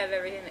right. I have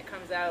everything that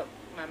comes out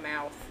my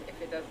mouth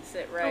if it doesn't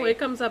sit right. Oh, it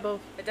comes out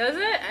both. It does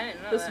it? I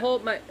didn't know This that. whole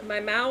my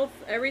mouth,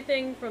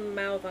 everything from the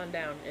mouth on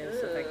down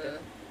is affected. Ugh.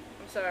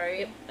 I'm sorry.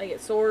 Yep, I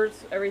get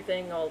sores,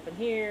 everything all up in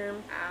here,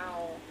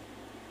 Ow.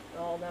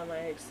 all down my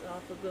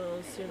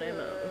esophagus, you name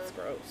it. It's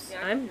gross. Yeah,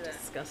 I can I'm do that.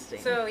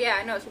 disgusting. So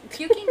yeah, no,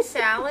 puking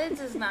salads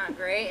is not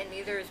great, and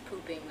neither is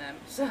pooping them.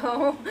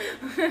 So.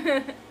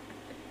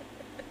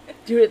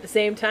 do it at the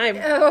same time.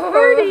 Oh,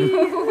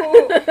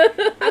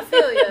 I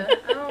feel you.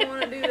 I don't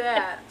want to do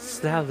that.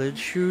 Salad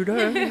shooter.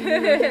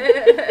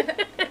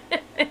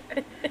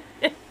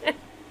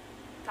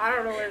 I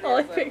don't know what it All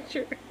I is. though.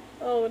 picture.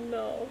 Oh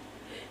no.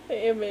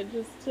 The image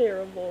is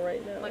terrible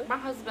right now. Like, my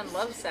husband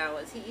loves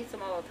salads. He eats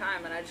them all the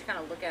time, and I just kind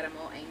of look at him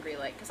all angry,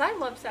 like, because I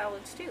love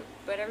salads too.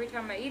 But every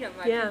time I eat them,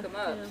 I Yeah, cook them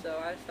up, yeah.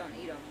 so I just don't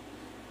eat them.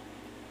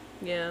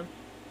 Yeah.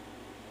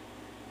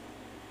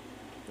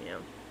 Yeah.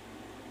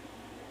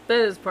 That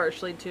is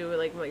partially too,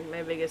 like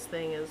my biggest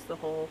thing is the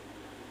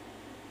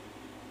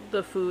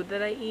food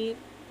that I eat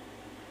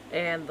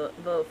and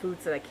the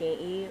foods that I can't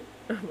eat.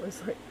 I'm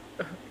always like,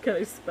 Can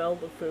I smell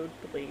the food,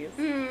 please?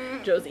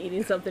 Mm. Joe's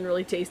eating something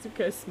really tasty.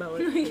 Can I smell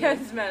it? You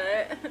can smell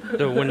it.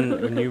 So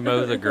when you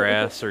mow the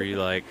grass, are you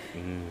like,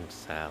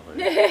 salad?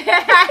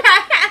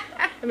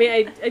 I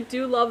mean, I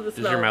do love the Does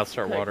smell. your mouth of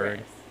start cut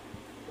watering?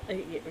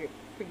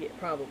 grass.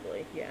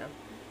 Probably, yeah.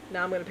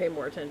 Now I'm going to pay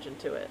more attention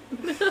to it.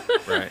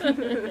 Right.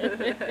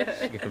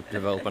 You can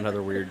develop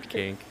another weird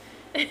kink.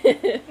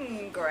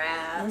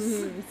 Grass.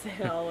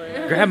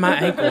 Salad. Grab my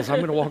ankles. I'm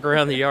going to walk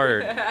around the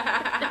yard.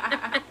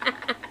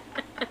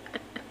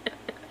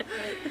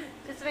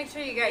 Just make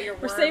sure you got your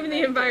We're worm saving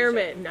the medication.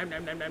 environment. Nom,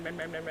 nom, nom, nom, nom,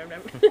 nom, nom, nom,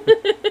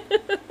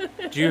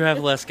 nom. Do you have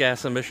less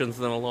gas emissions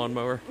than a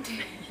lawnmower?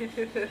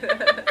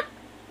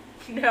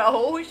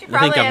 No, she I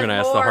probably think I'm has going to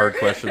ask more. the hard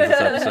questions this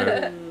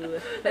episode.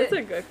 Ooh, that's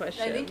a good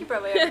question. I think you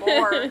probably have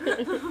more.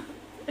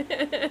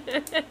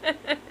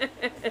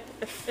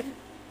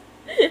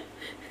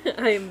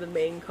 I am the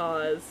main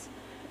cause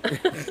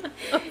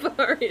of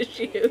our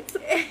issues.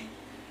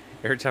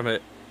 Every time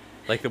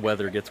the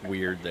weather gets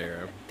weird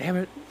there. Damn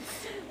it.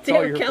 It's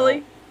all Damn, your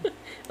Kelly.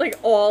 Like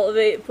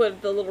they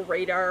put the little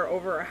radar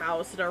over our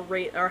house, and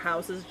our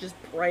house is just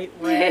bright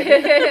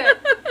red.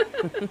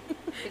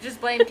 You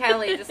just blame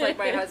Kelly, just like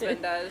my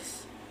husband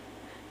does.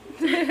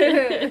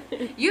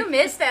 You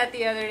missed that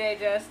the other day,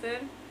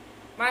 Justin.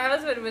 My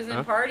husband was in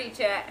Huh? party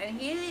chat, and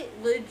he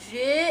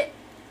legit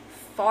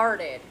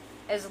farted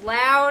as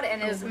loud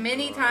and as my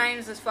many God.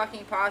 times as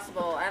fucking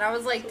possible. And I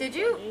was like, So did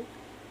you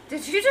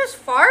funny. just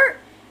fart?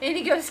 And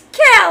he goes,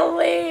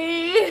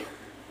 Kelly!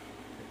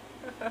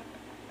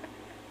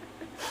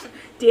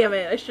 Damn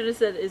it! I should have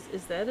said, "Is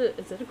that a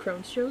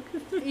Crohn's joke?"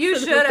 You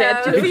Instead should of a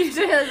fat have. joke. You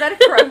should have. Is that a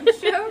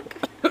Crohn's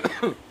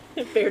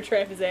joke? Bear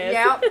trap his ass.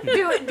 Yeah,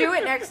 do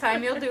it next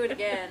time. You'll do it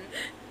again.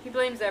 He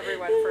blames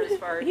everyone for his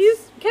farts.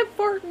 He's kept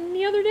farting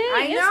the other day.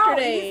 I know,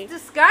 yesterday. he's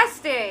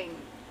disgusting.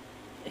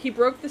 He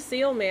broke the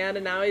seal, man,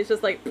 and now he's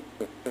just like,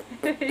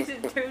 He's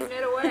just tuning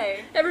it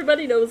away.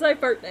 everybody knows I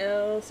fart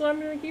now, so I'm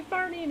gonna keep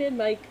farting in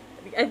mic.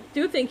 I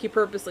do think he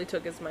purposely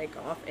took his mic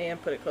off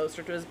and put it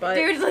closer to his butt.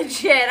 Dude,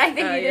 legit, I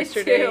think he did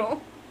yesterday.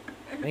 too.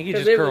 I think he 'Cause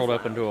just it was curled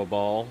up loud. into a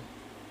ball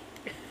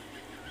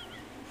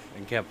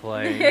and kept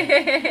playing.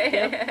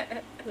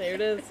 Yep. There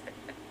it is.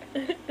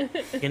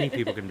 Skinny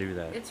people can do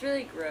that. It's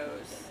really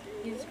gross.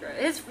 He's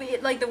gross.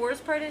 The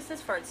worst part is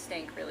his farts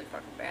stink really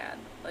fucking bad.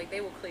 Like,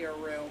 they will clear a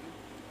room.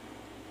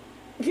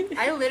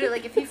 I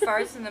literally, if he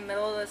farts in the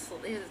middle of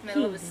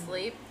his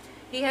sleep,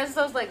 he has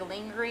those,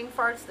 lingering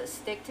farts that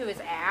stick to his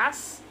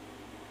ass.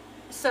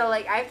 So,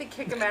 I have to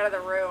kick him out of the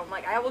room.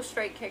 I will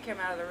straight kick him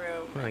out of the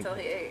room until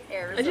he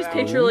airs I just out.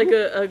 picture like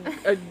a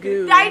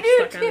goo I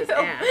do stuck on his too.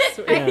 ass.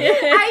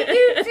 I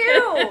do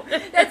too.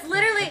 That's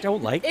literally. I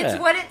don't like It's that.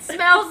 what it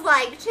smells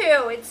like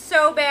too. It's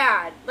so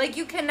bad.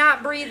 You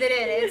cannot breathe it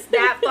in. It's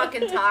that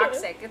fucking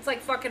toxic. It's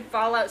like fucking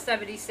Fallout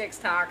 76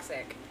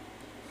 toxic.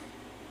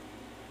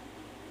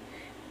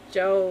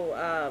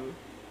 Joe,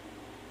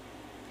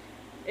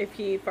 if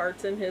he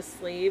farts in his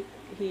sleep,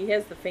 he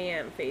has the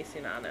fan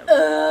facing on him.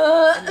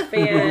 And the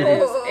fan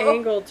is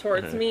angled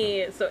towards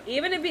me, so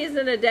even if he's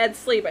in a dead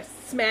sleep, I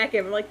smack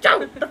him. I'm like,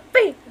 Joe, the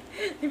fan!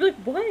 He'd be like,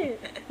 what?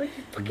 Like,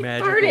 you fucking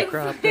Magical farted.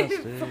 crop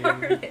dusting.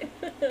 Farted.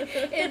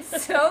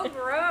 It's so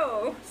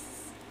gross.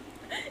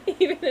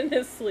 Even in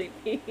his sleep,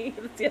 he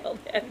gets yelled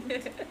at.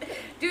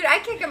 Dude, I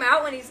kick him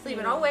out when he's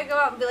sleeping. I'll wake him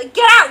up and be like,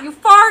 get out, you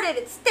farted,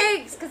 it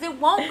stinks, because it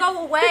won't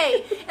go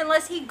away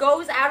unless he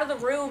goes out of the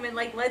room and,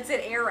 lets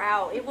it air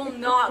out. It will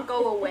not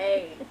go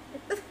away.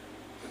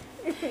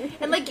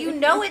 And,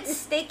 it's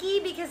sticky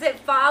because it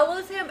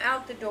follows him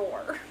out the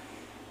door.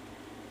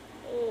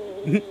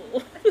 Oh,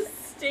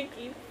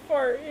 stinky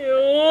fart.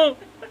 Ew.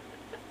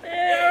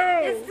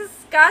 It's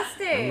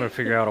disgusting. I'm going to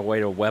figure out a way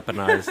to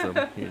weaponize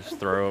them. You just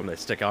throw them, they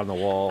stick on the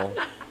wall.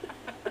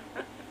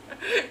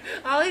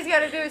 All he's got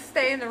to do is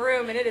stay in the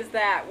room, and it is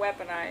that,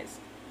 weaponized.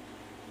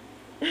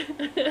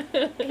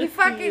 He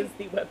fucking... He is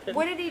the weapon.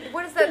 What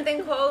is that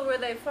thing called where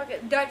they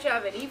fucking... Dutch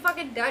oven. He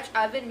fucking Dutch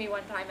ovened me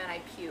one time, and I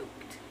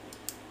puked.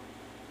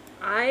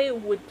 I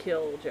would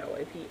kill Joe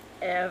if he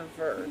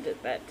ever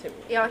did that to me.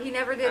 Yeah, he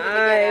never did it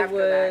I again after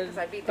that, would because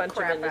I beat the punch him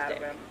crap in his out of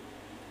dick. him.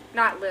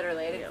 Not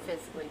literally, I didn't Yeah.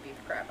 physically beat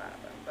the crap out of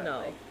him. But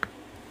No.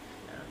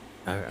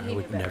 I He knew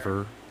would better.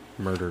 never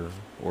murder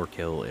or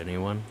kill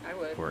anyone I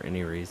would. for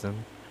any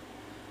reason.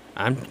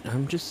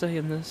 I'm just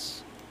saying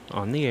this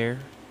on the air,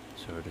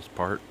 so it is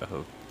part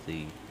of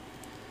the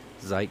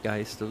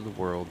zeitgeist of the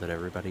world that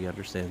everybody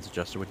understands.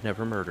 Justin would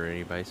never murder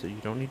anybody, so you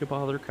don't need to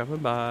bother coming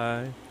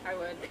by. I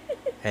would.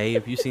 Hey,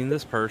 have you seen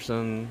this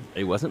person?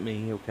 It wasn't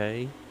me,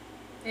 okay?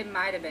 It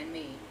might have been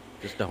me.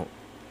 Just don't.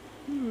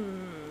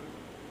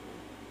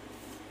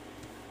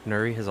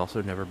 Nuri has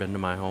also never been to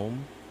my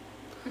home.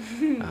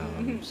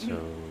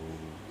 So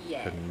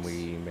Yes. can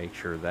we make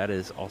sure that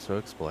is also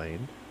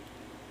explained?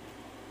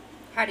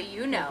 How do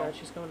you Oh my know? God,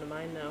 she's going to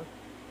mine now.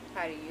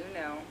 How do you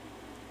know?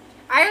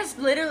 I was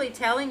literally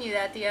telling you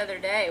that the other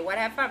day. What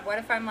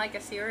if I'm like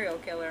a serial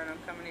killer and I'm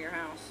coming to your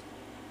house?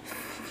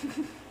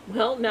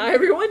 Well, now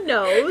everyone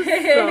knows,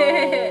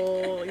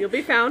 so you'll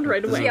be found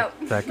right This is away. Yep.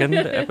 the second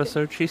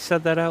episode she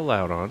said that out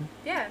loud on.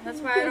 Yeah, that's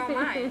why I don't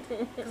mind.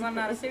 Because I'm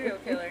not a serial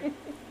killer.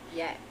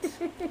 Yet.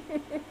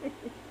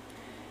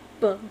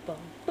 Bum, bum,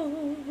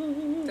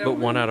 bum. But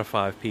 1 out of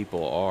 5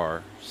 people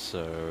are,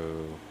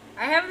 so...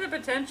 I have the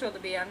potential to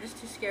be. I'm just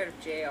too scared of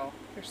jail.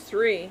 There's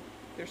 3.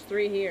 There's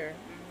 3 here.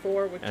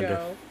 4 with And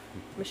Joe.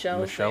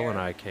 Michelle's Michelle there. and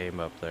I came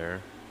up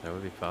there. That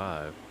would be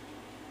 5.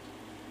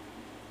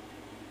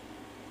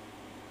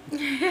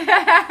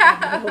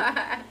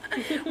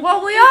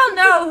 Well, we all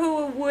know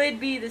who would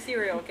be the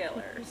serial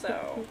killer,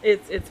 so.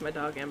 It's my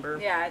dog Ember.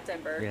 Yeah, it's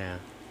Ember. Yeah.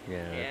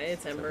 Yeah,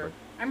 It's Ember.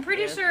 I'm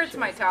pretty Yeah, sure it's she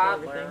my wants to kill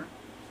toddler. everything.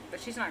 But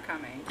she's not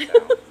coming,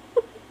 so.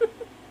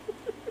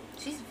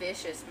 She's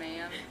vicious,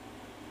 man.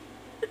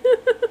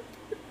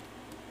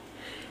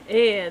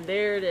 And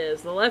there it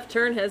is. The left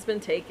turn has been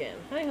taken.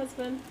 Hi,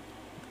 husband.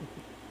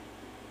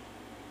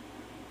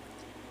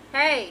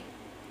 Hey,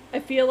 I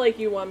feel like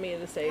you want me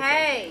to say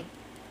hey,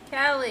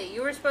 Kelly,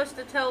 you were supposed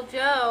to tell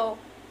Joe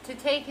to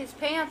take his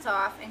pants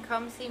off and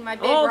come see my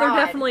big something. Oh, rod.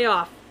 they're definitely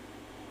off.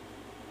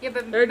 Yeah,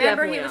 but they're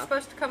remember he definitely was off.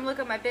 supposed to come look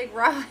at my big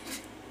rod.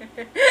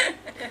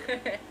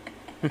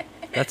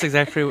 That's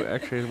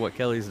actually what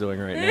Kelly's doing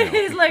right now.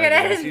 He's looking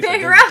at his She said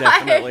big they're rod.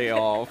 definitely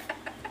off.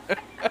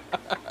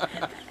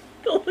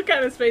 The look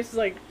on his face is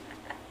like...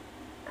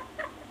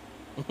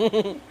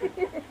 I'm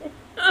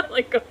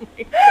like, oh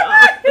my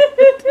god.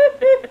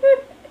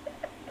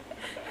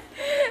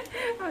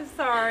 I'm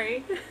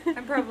sorry.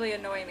 I'm probably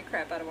annoying the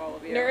crap out of all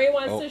of you. Nuri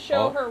wants Oh, to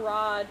show oh. her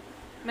rod.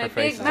 My Her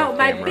face big, is no, off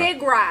my camera.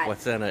 big rod.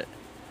 What's in it?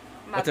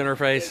 My What's in her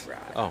face? big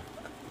rod. Oh.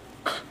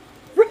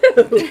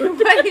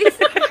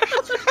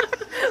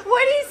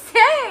 What'd he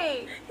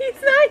say?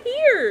 He's not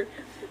here.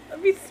 I'll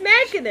be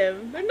smacking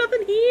him. There's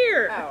nothing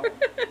here. Oh.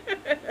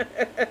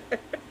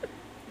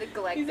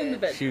 Neglected. He's in the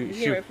bed. She- He's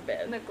she- here for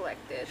bed.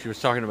 Neglected. She was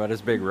talking about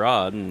his big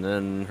rod, and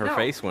then her No.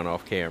 face went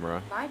off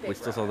camera. My big We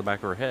still saw rod. the back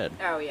of her head.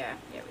 Oh, yeah.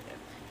 Yeah, we did.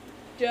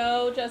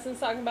 Joe, Justin's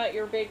talking about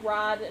your big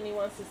rod and he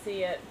wants to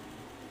see it.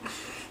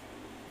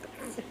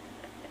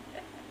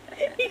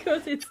 He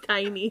goes, it's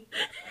tiny.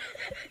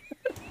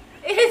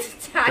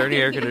 It's tiny. Turn the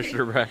air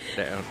conditioner back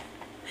down.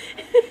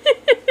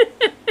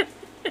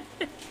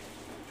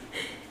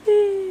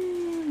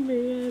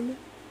 Man.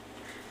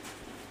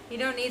 You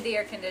don't need the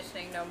air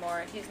conditioning no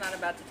more. He's not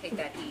about to take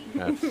that heat.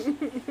 That's,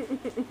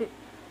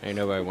 ain't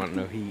nobody wanting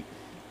no heat.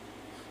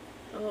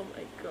 Oh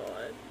my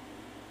god.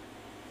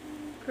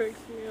 Cracks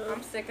me up.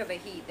 I'm sick of the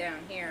heat down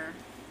here.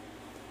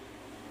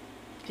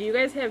 Do you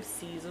guys have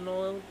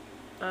seasonal,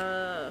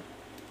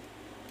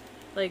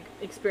 like,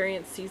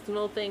 experience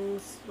seasonal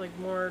things? Like,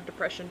 more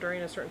depression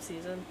during a certain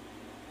season?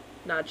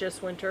 Not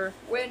just winter?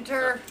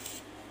 Winter.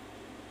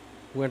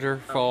 Winter,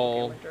 okay,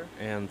 fall, winter.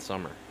 and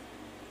summer.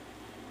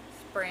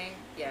 Spring.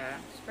 Yeah.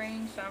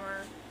 Spring,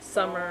 summer.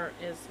 Summer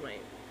is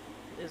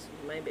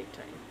my big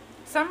time.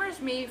 Summer's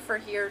me for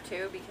here,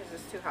 too, because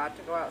it's too hot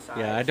to go outside.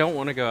 Yeah, I don't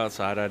want to go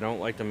outside. I don't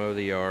like to mow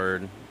the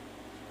yard.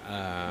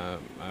 I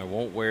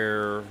won't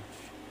wear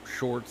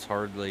shorts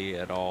hardly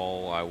at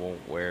all. I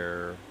won't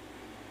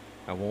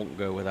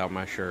go without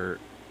my shirt.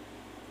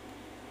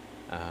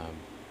 I'm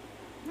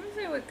gonna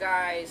say with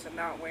guys, I'm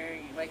not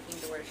liking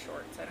to wear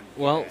shorts. I don't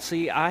Well, get it.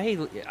 see,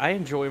 I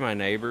enjoy my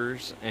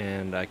neighbors,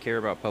 and I care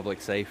about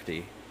public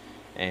safety.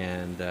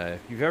 And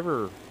if you've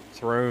ever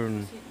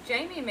thrown, See,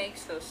 Jamie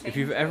makes those same if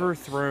you've ever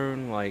jokes.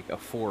 thrown like a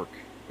fork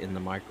in the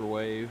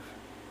microwave,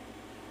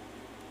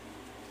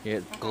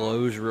 it Uh-huh.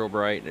 glows real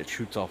bright and it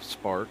shoots off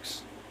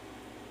sparks.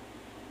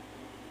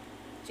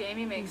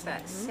 Jamie makes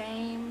that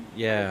same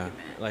Yeah,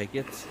 argument. like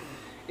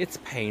it's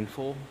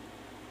painful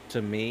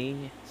to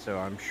me, so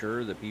I'm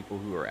sure that people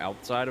who are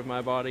outside of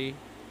my body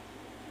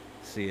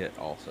see it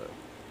also.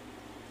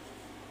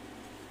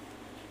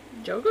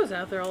 Joe goes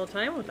out there all the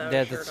time without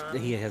a shirt on.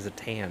 He has a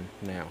tan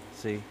now.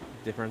 See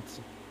difference?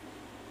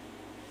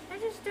 I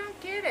just don't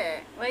get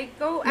it. Like,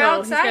 go No,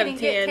 he's got outside a and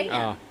get tan.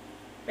 tan.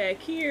 Back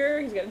here,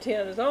 he's got a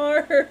tan on his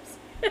arms.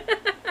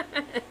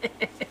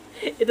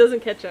 It doesn't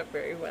catch up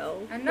very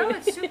well. I know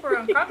it's super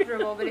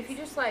uncomfortable, but if you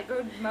just like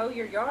go mow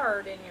your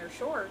yard in your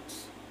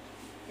shorts,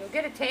 you'll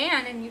get a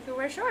tan and you can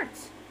wear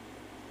shorts.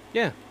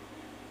 Yeah.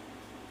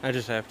 I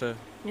just have to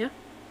Yeah.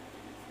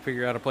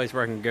 figure out a place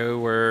where I can go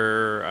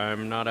where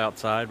I'm not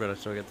outside, but I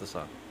still get the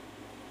sun.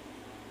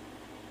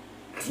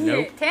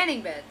 Nope.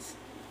 Tanning beds.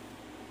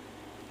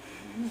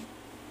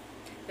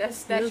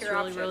 That's It's your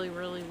really, option. really,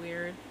 really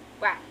weird.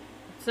 Wow.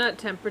 It's not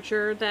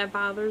temperature that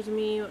bothers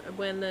me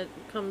when it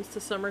comes to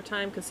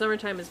summertime, because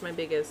summertime is my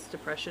biggest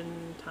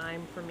depression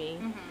time for me.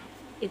 Mm-hmm.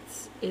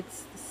 It's the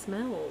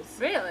smells.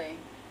 Really?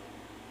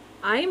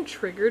 I am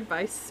triggered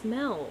by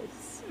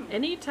smells.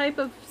 Any type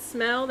of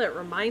smell that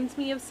reminds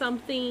me of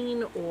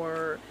something,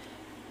 or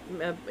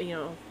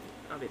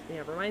obviously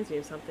it reminds me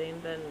of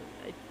something, then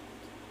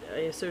I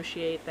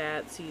associate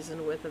that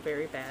season with a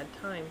very bad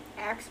time.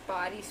 Axe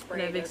body spray.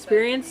 And I've does that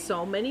experienced to me.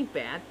 so many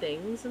bad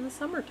things in the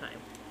summertime.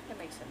 That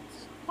makes sense.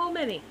 So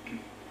many.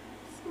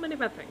 So many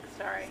bad things.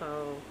 Sorry.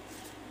 So,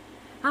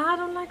 I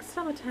don't like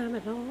summertime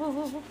at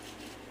all.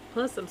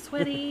 Plus, I'm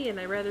sweaty, and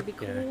I'd rather be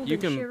cold Yeah, you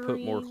and can put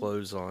more shivery.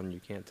 clothes on. You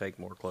can't take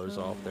more clothes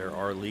off. There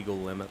are legal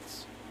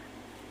limits.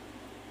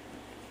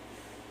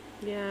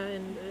 Yeah,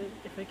 and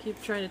if I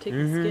keep trying to take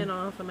the skin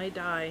off, I might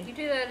die. You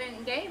do that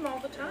in game all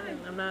the time.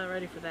 And I'm not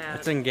ready for that.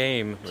 That's in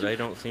game. They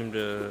don't seem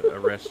to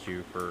arrest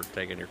you for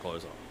taking your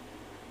clothes off.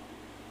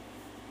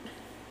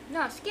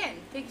 No, skin.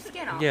 Take your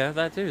skin off. Yeah,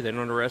 that too. They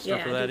don't arrest her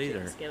Yeah, for I that do take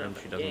either, the skin and off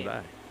she in the doesn't game.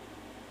 die.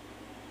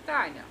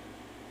 I know.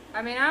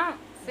 I mean, I don't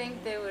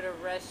think they would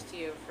arrest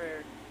you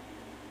for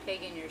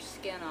taking your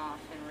skin off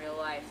in real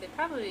life. They'd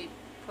probably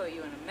put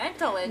you in a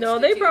mental institution. No,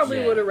 they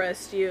probably Yeah. would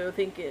arrest you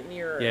thinking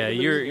you're. Yeah,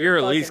 losing you're your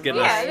at least fucking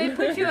getting Yeah, mind.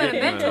 they put you in a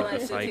Getting mental a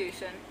psych-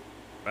 institution.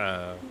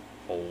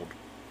 Hold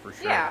for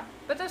sure. Yeah,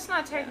 but that's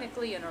not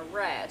technically an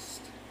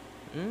arrest.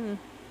 Mm.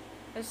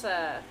 It's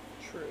a,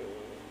 True.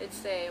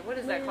 what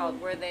is that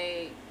called? Where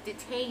they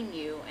detain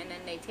you and then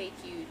they take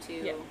you to.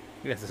 Yeah.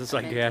 Yes, it's a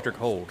a mental psychiatric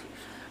hold.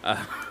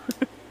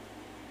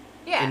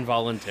 Yeah,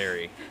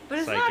 Involuntary but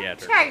it's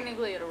psychiatric. not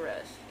technically an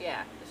arrest.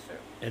 Yeah, that's true.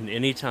 And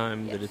any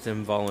time that Yes. it's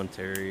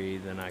involuntary,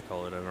 then I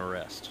call it an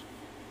arrest.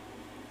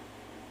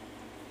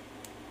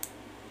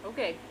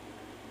 Okay.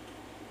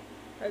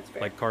 That's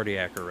fair. Like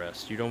cardiac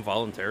arrest. You don't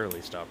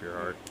voluntarily stop your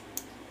heart.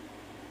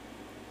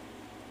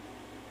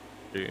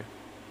 Do you?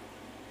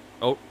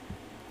 Oh,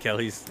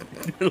 Kelly's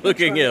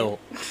looking ill.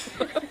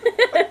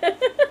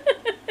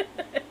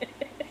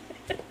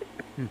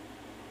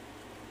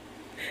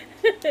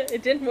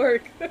 It didn't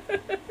work.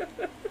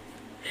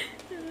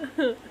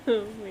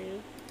 Oh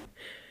man.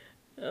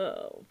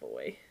 Oh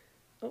boy.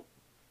 Oh.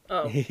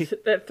 Oh,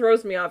 that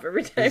throws me off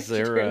every time Is she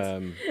there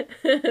turns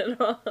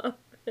it off.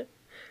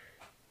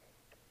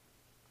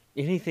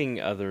 anything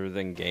other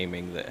than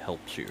gaming that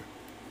helps you?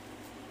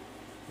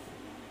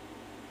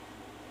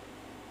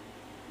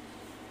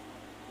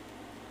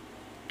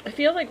 I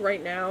feel like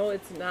right now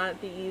it's not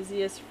the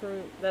easiest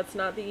that's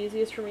not the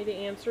easiest for me to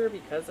answer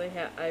because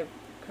I've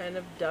kind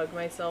of dug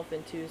myself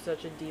into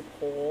such a deep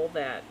hole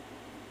that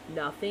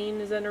nothing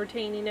is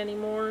entertaining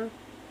anymore.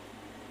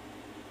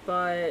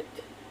 But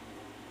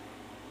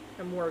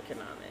I'm working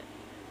on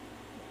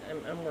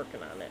it. I'm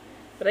working on it.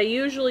 But I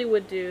usually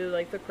would do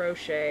like the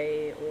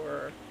crochet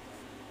or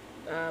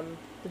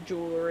the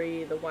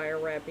jewelry, the wire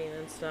wrapping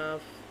and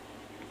stuff.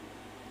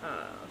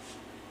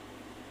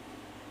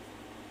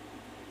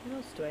 What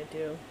else do I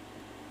do?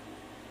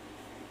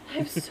 I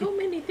have so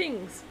many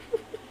things.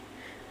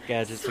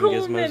 Gadgets So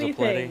and gizmos many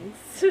aplenty.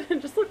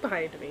 things. Just look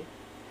behind me.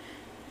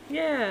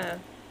 Yeah.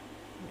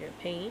 I'm gonna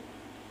paint.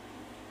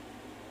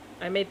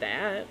 I made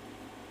that.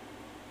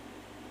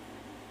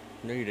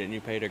 No, you didn't.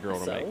 You paid a girl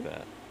to So? make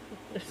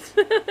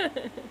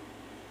that.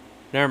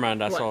 Never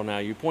mind, I What? saw now.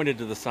 You pointed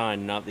to the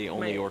sign, not the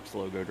Only My- Orcs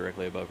logo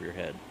directly above your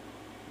head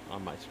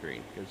on my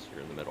screen, because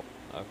you're in the middle.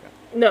 Okay.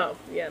 No,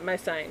 yeah, my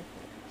sign.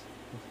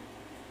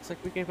 It's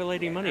like we gave a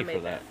lady Yeah, money I for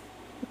made that.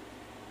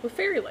 With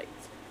fairy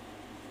lights.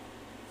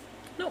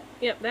 Nope,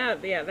 yep,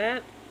 that.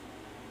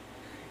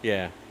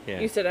 Yeah, yeah.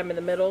 You said I'm in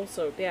the middle,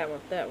 so yeah,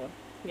 that one.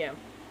 Yeah.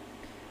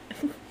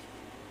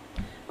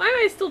 Why am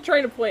I still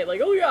trying to point?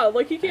 Like, oh yeah,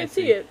 like you I can't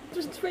see see. it.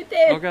 Just right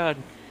there. Oh god,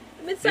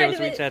 I'm you inside have a of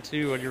sweet it.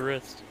 tattoo on your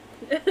wrist.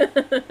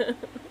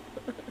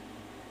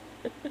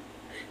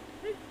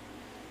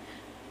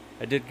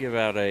 I did give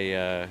out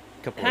a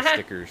couple of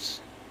stickers,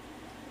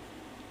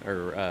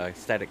 or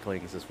static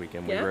clings this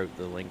weekend. Yeah? We wrote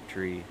the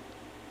Linktree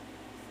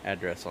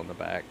address on the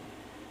back.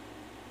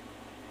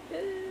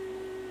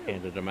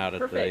 Handed them out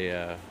at Perfect.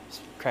 the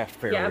craft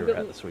fair Yeah, we I'm were gonna-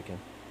 at this weekend.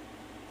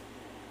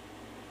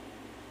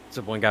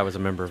 So one guy was a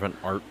member of an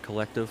art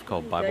collective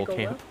called Did that Bible go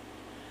well? Camp,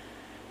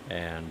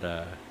 and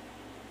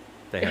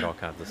they had all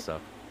kinds of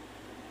stuff.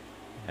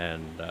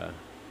 And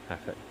I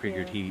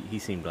figured Yeah. he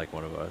seemed like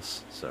one of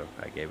us, so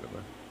I gave him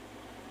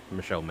a.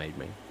 Michelle made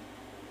me.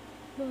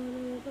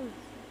 One of us.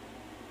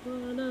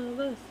 One of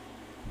us.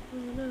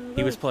 One of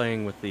He was us.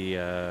 playing with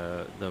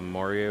the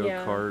Mario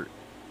Yeah. Kart,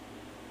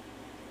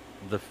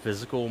 the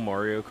physical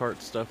Mario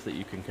Kart stuff that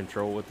you can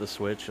control with the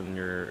Switch, and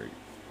your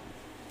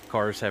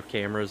cars have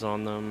cameras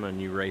on them, and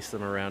you race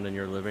them around in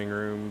your living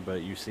room,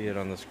 but you see it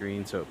on the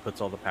screen, so it puts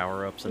all the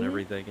power-ups and Mhm.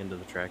 everything into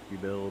the track you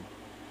build.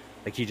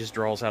 Like, he just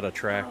draws out a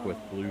track with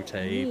blue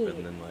tape, neat.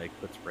 and then, like,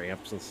 puts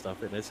ramps and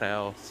stuff in his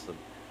house, and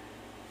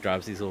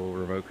drives these little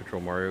remote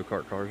control Mario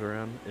Kart cars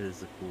around. It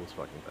is the coolest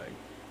fucking thing.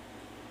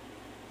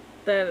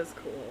 That is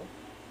cool.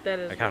 That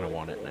is. I kind of really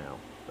want it cool. now.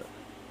 But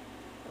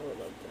I would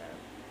love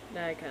that.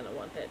 Now I kind of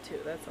want that too.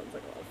 That sounds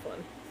like a lot of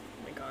fun.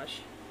 Oh my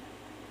gosh.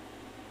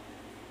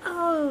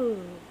 Oh.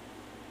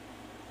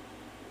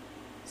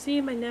 See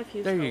my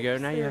nephew's. there you go.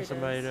 house. Now you There have it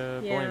somebody is.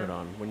 to Yeah. blame it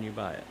on when you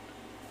buy it.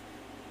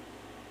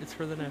 It's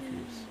for the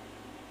nephews.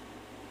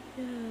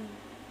 Yeah.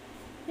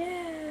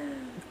 Yeah.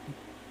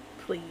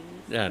 Please.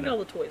 Yeah, I Look at know. all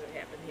the toys I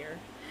have in here.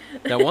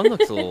 That one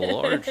looks a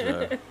little large,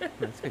 though.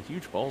 It's got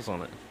huge balls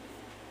on it.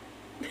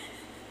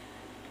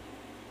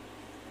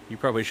 You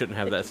probably shouldn't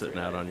have that It's sitting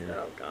out on really- your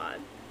Oh God.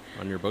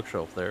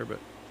 bookshelf there, but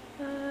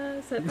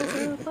Set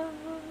myself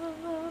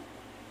up.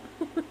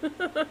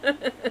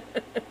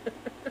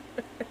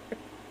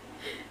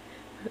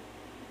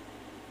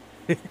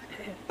 I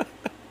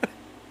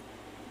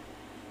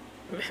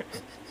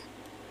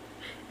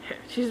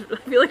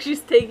feel like she's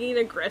taking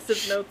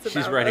aggressive notes about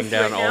She's writing us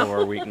down right all now. of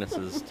our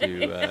weaknesses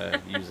to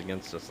use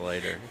against us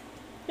later.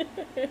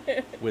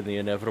 When the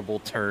inevitable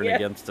turn Yeah.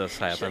 against us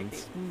She's like, happens.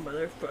 "These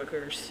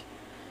motherfuckers.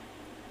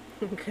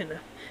 I'm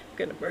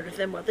gonna murder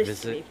them while they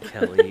Visit sleep."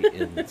 Kelly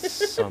in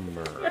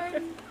summer.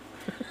 Are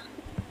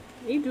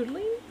you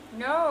doodling?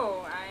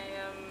 No, I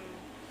am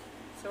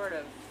sort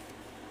of.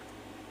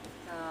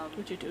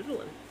 What you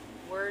doodling?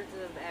 Words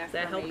of affirmation.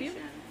 that help you?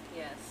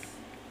 Yes.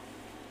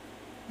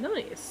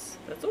 Nice.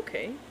 That's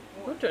okay.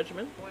 No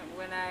judgment.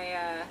 When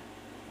I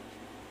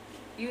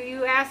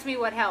you asked me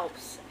what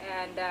helps,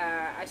 and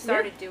I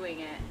started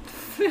doing it.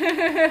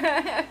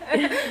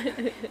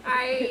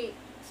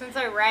 Since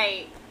I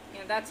write,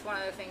 that's one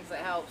of the things that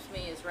helps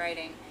me is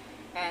writing.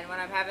 And when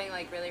I'm having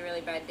like really,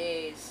 really bad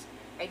days,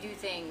 I do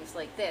things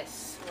like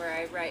this, where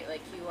I write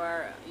like you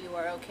are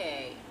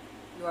okay,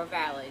 you are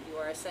valid, you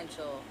are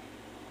essential.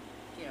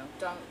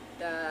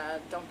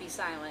 Don't be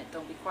silent,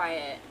 don't be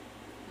quiet.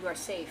 You are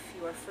safe,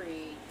 you are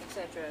free,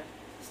 etc.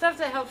 Stuff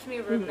that helps me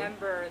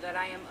remember that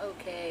I am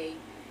okay.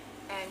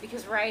 And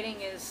because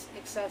writing is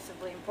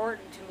excessively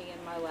important to me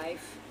in my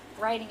life,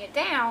 writing it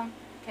down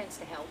tends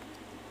to help.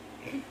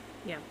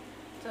 Yeah.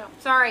 So,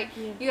 sorry,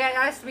 Yeah. you had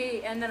asked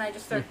me, and then I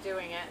just started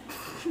doing it.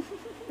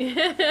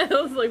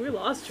 I was like, we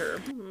lost her.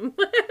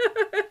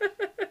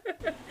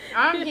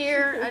 I'm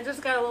here. I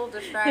just got a little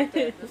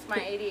distracted. This is my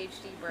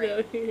ADHD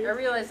brain. No, I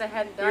realized I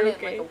hadn't done you're it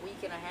in like okay. a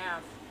week and a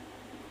half.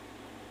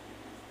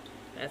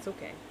 That's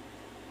okay.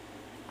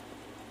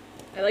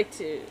 I like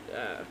to,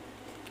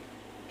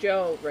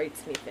 Joe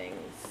writes me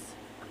things.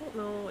 I don't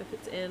know if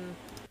it's in...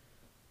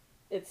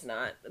 It's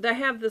not. I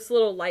have this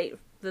little like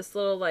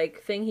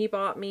thing he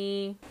bought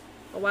me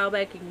a while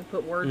back. You can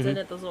put words in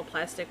it, those little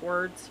plastic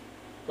words,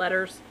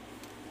 letters.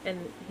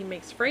 And he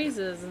makes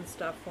phrases and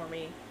stuff for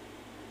me.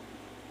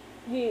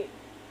 He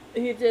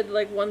did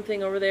like one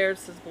thing over there. It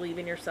says, believe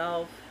in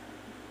yourself.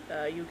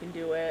 You can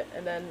do it.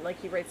 And then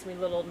like he writes me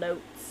little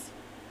notes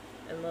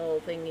and little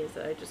thingies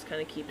that I just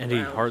kind of keep And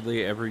around. he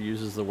hardly ever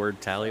uses the word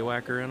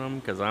tallywhacker in them,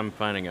 because I'm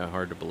finding it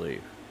hard to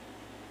believe.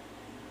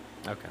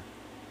 Okay.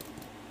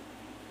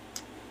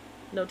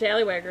 No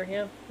tallywhacker,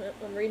 yeah. Yep,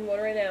 I'm reading one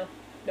right now.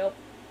 Nope.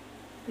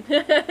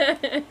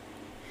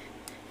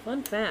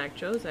 Fun fact,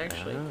 Joe's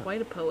actually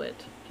quite a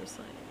poet. Just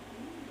saying.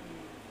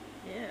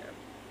 Yeah.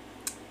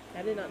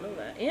 I did not know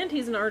that. And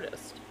he's an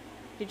artist.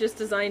 He just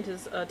designed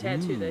his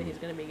tattoo that he's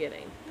going to be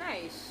getting.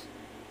 Nice.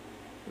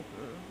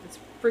 It's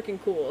freaking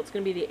cool. It's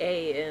going to be the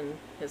A in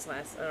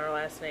our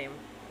last name.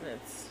 And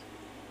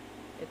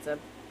it's a...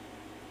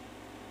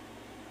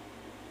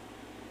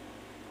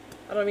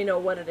 I don't even know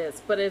what it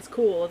is, but it's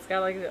cool. It's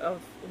got like a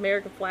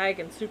American flag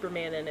and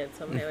Superman in it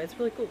somehow. It's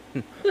really cool.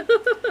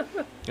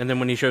 And then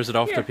when he shows it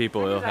off to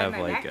people, I he'll designed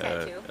have my like back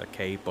tattoo. a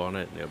cape on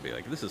it, and he'll be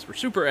like, "This is for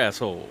super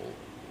asshole."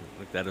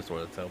 Like that is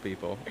what I tell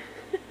people.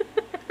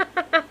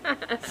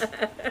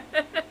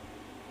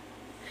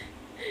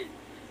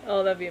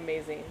 Oh, that'd be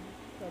amazing.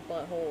 A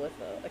butthole with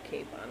a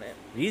cape on it.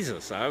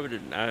 Jesus, I would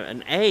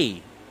an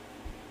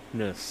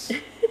A-ness.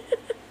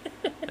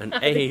 An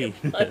A-ness.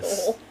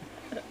 Butthole.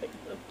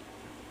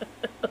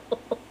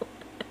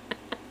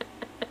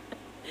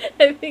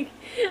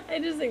 I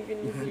just think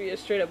it needs to be a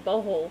straight up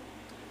butthole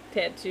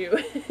tattoo.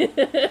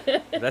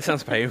 That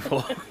sounds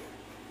painful.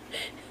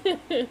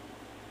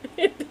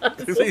 It does.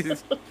 a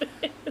little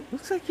bit.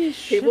 Looks like he's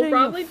People shitting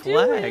probably a do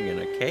flag it. in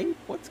a cape.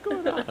 What's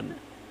going on?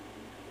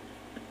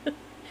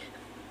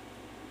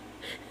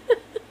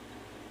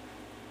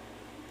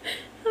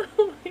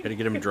 Oh my Gotta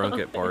get him drunk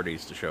at God.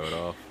 parties to show it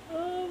off.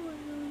 Oh my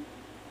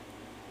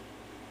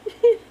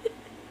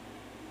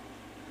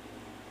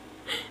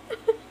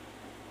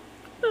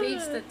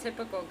Beats the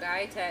typical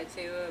guy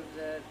tattoo of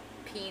the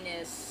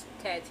penis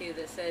tattoo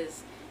that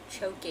says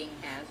choking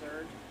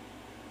hazard.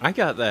 I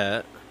got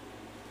that.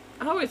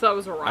 I always thought it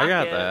was a rocket. I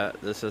got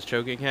that. This is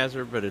choking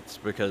hazard, but it's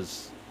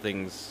because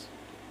things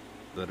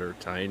that are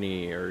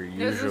tiny are was gonna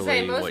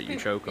say, usually most what you peop-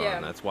 choke yeah.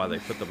 on. That's why they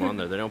put them on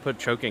there. They don't put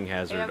choking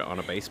hazard Yep. on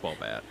a baseball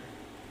bat.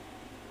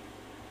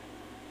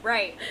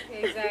 Right,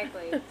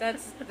 exactly.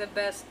 That's the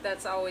best.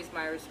 That's always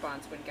my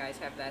response when guys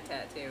have that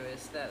tattoo.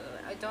 Is that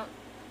I don't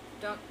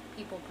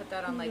people put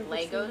that on like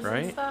Legos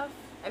Right? and stuff?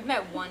 I've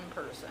met one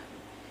person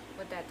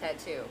with that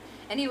tattoo,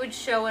 and he would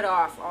show it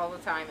off all the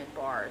time in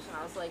bars, and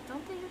I was like,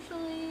 don't they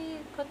usually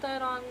put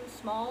that on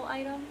small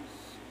items?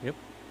 Yep.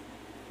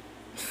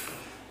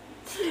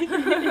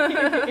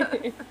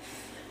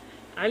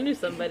 I knew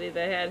somebody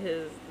that had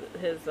his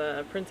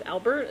Prince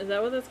Albert. Is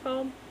that what that's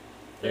called?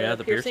 Yeah,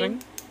 the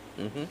piercing.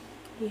 Mm-hmm.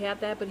 He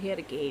had that, but he had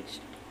it gauged.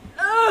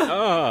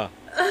 Ah.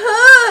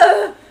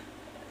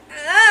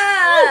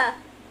 Ah!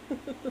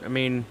 I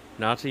mean,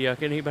 not to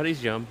yuck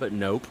anybody's yum, but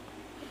nope.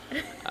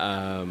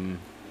 Yeah.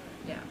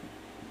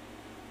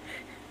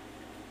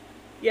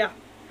 Yeah.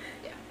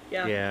 Yeah.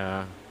 Yeah.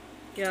 Yeah.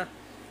 Yeah. I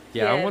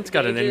Yeah, once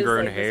got an gauges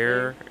ingrown like this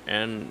hair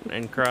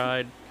and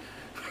cried.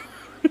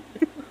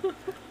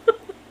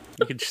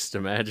 You could just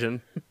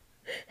imagine.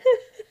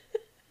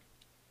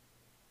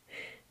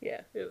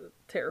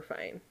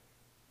 terrifying.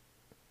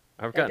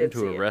 I've I gotten did to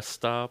see a it. rest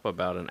stop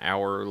about an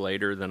hour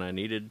later than I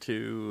needed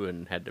to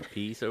and had to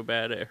pee so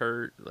bad it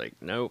hurt. Like,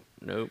 nope,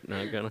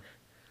 not gonna.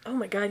 Oh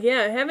my god,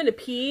 yeah, having to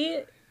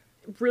pee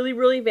really,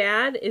 really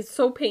bad is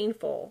so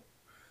painful.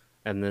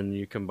 And then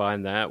you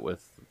combine that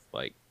with,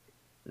 like,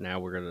 now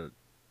we're gonna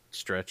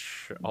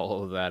stretch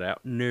all of that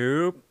out.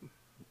 Nope.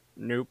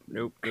 I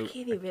can't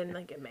even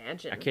like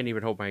imagine. I can't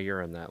even hold my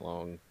urine that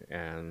long,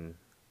 and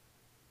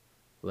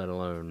let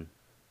alone.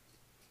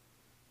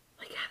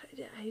 Like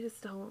I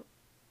just don't.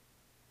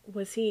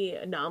 Was he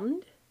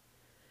numbed?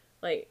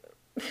 Like.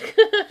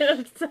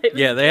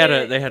 Yeah, they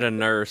had a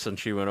nurse, and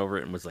she went over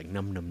it and was like,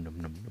 num num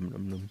num num num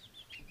num num.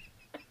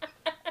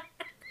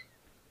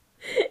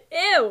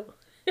 Ew.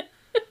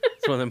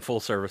 It's one of them full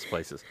service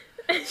places.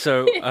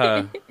 So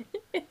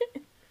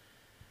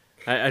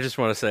I just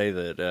want to say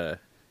that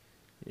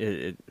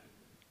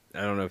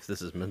I don't know if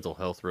this is mental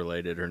health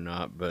related or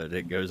not, but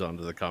it goes on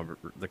to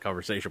the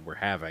conversation we're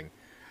having.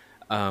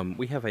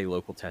 We have a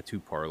local tattoo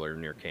parlor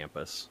near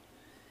campus,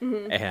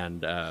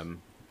 and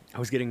I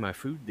was getting my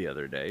food the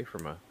other day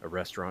from a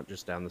restaurant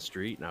just down the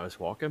street, and I was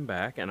walking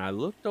back, and I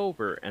looked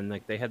over, and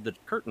like they had the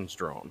curtains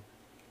drawn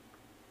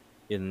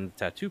in the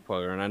tattoo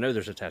parlor, and I know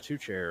there's a tattoo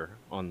chair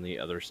on the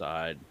other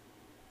side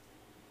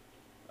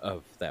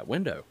of that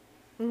window.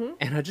 Mm-hmm.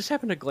 And I just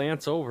happened to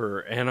glance over,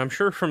 and I'm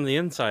sure from the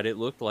inside it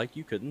looked like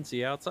you couldn't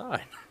see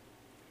outside.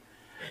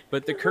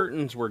 But the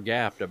curtains were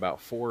gapped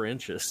about 4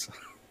 inches.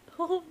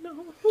 Oh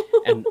no.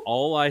 And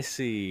all I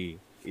see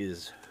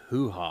is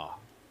hoo-ha.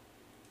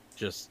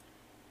 Just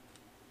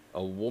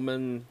a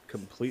woman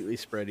completely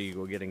spread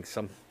eagle getting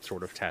some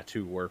sort of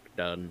tattoo work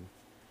done.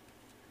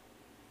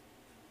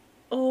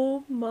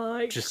 Oh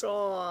my Just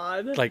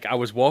god. like I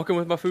was walking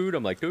with my food,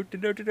 I'm like, do.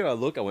 I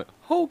look, I went,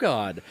 oh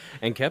god,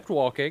 and kept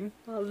walking.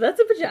 Oh, that's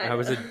a vagina.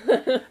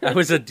 I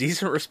was a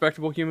decent,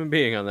 respectable human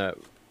being on that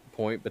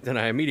point, but then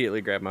I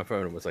immediately grabbed my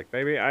phone and was like,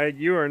 baby,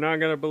 you are not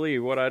gonna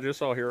believe what I just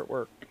saw here at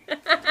work.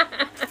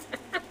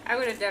 I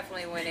would have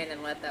definitely went in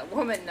and let that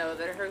woman know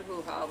that her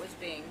hoo-ha was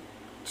being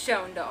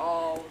shown to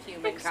all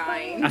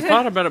humankind. I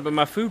thought about it, but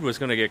my food was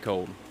gonna get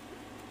cold.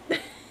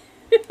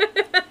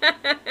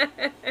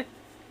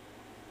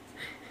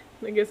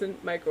 I guess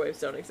microwaves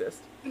don't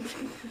exist.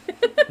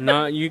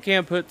 No, you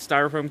can't put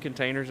styrofoam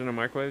containers in a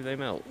microwave; they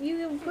melt. You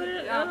can put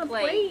it On on a a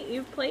plate.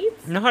 You have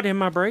plates? Not in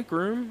my break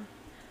room.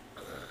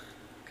 What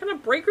kind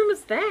of break room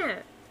is that?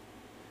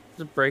 It's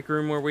a break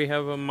room where we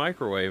have a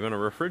microwave and a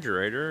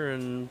refrigerator,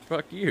 and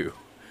fuck you.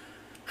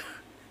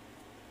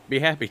 Be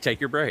happy,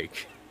 take your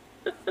break.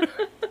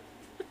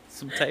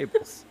 Some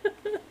tables.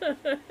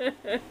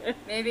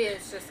 Maybe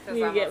it's just because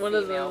You I'm get a one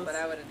of female, those. but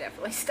I would have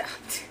definitely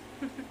stopped.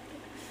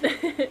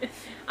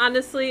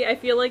 Honestly, I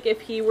feel like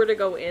if he were to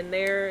go in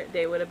there,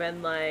 they would have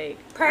been like,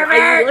 Pervert! "Why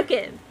are you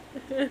looking?"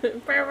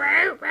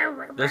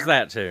 There's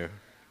that too.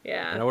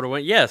 Yeah. And I would have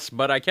went, yes,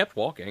 but I kept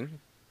walking.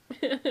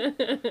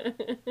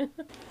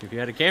 If you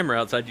had a camera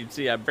outside, you'd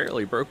see I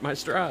barely broke my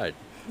stride.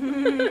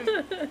 And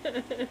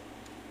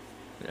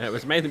it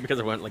was mainly because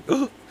I went like,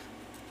 oh,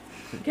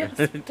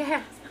 Gasp.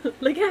 Gas.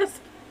 Like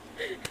gasp.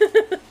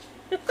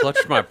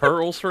 clutched my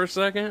pearls for a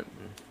second,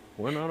 and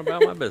went on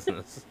about my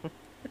business.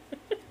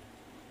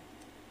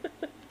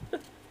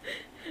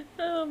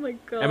 Oh my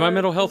god. And my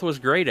mental health was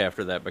great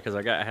after that because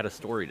I had a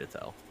story to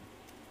tell.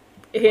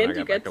 And I you got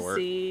got back to to work.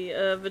 see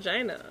a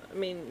vagina. I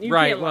mean, you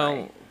Right, can't well,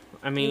 lie.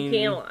 I mean, You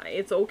can't lie.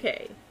 It's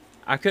okay.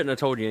 I couldn't have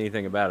told you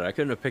anything about it. I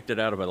couldn't have picked it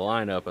out of a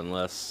lineup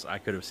unless I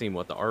could have seen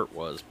what the art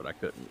was, but I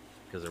couldn't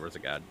because there was a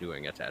guy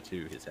doing a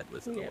tattoo. His head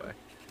was in the Yeah. way.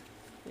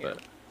 Yeah.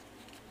 But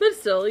But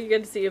still, you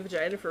get to see a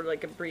vagina for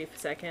like a brief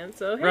second.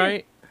 So hey,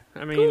 right,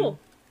 I mean, cool.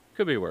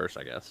 could be worse,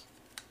 I guess.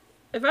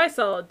 If I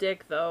saw a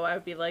dick though, I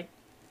would be like,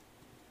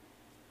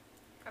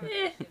 I mean,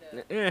 Eh.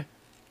 should've- Eh.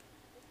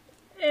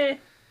 eh.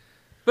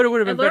 But it would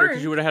have been I better because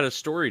learned. you would have had a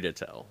story to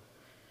tell.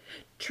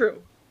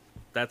 True.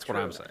 That's what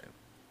True I'm enough. saying.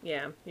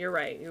 Yeah, you're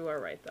right. You are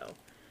right though.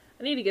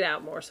 I need to get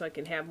out more so I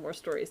can have more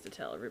stories to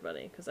tell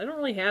everybody because I don't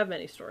really have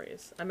many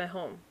stories. I'm at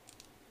home.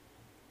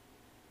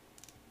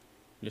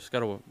 You just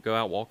gotta go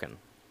out walking.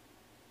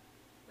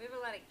 We have a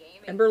lot of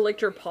gaming. Ember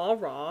licked her stories. paw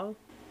raw.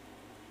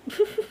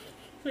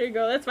 There you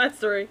go. That's my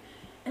story.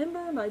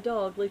 Ember, my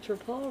dog, licked her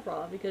paw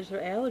raw because her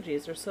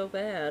allergies are so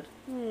bad.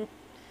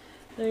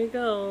 There you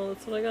go.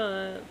 That's what I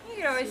got. You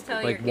can always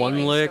tell Like your one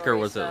gaming lick, or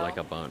stories, was it though. like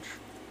a bunch?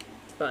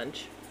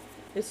 Bunch.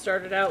 It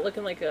started out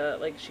looking like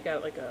she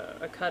got like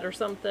a cut or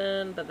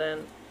something, but then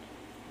it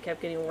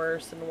kept getting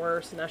worse and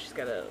worse, and now she's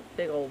got a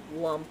big old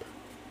lump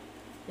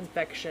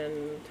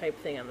infection type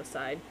thing on the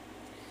side.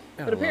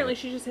 But apparently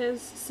she just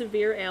has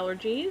severe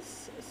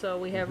allergies, so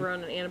we have her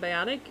on an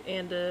antibiotic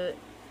and a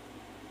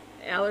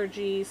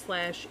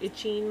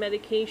allergy/itching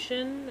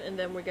medication, and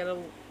then we gotta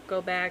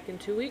go back in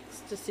 2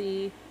 weeks to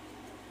see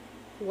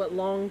what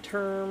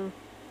long-term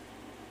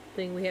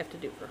thing we have to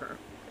do for her,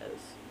 because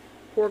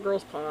poor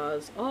girl's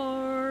paws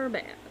are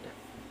bad.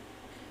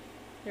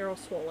 They're all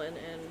swollen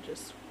and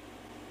just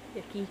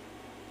icky.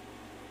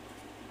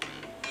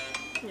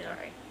 Yeah.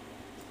 Sorry.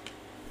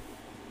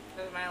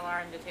 That's my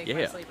alarm to take my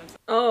Yeah. sleep.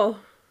 Oh.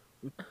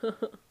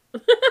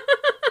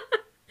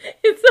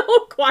 It's so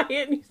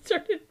quiet and you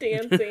started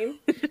dancing.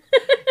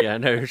 Yeah, I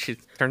know. She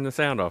turned the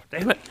sound off.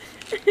 Damn it.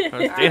 I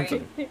was Sorry.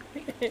 dancing.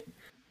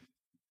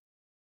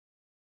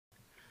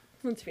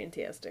 That's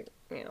fantastic.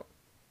 Yeah.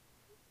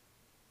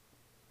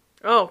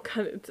 Oh,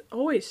 God, it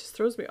always just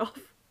throws me off.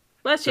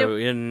 Bless So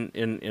you.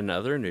 in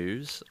other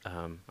news,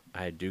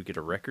 I do get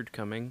a record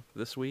coming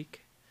this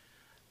week.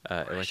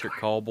 Electric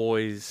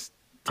Callboy's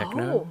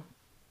Techno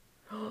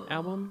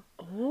album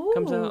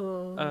comes out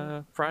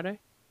Oh. Friday.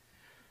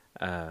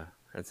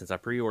 And since I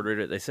pre-ordered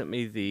it, they sent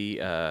me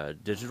the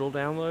digital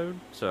download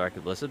so I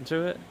could listen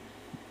to it.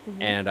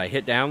 Mm-hmm. And I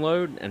hit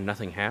download and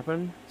nothing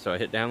happened. So I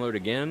hit download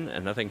again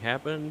and nothing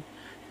happened.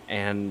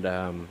 And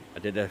I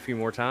did that a few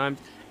more times.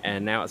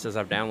 And now it says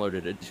I've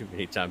downloaded it too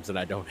many times and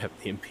I don't have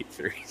the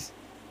MP3s.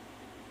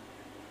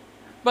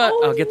 But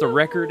I'll get the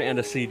record and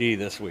a CD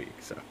this week,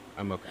 so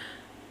I'm okay.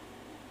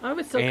 I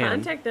would still And-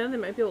 contact them. They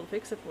might be able to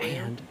fix it for you.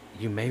 And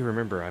you may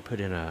remember I put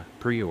in a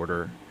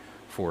pre-order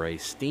for a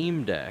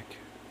Steam Deck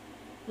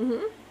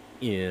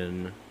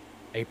in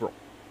April.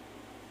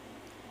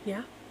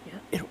 Yeah.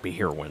 It'll be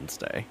here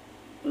Wednesday.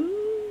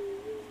 Ooh.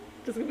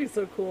 It's going to be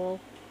so cool.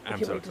 I I'm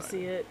can't so wait to excited.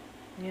 see it.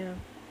 Yeah.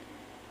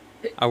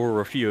 I will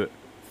review it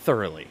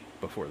thoroughly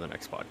before the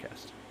next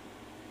podcast.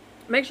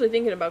 I'm actually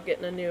thinking about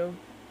getting a new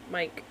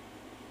mic.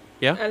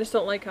 Yeah? I just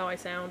don't like how I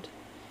sound.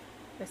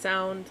 I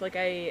sound like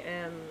I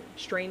am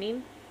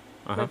straining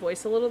my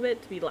voice a little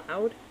bit to be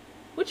loud,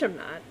 which I'm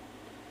not.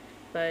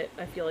 But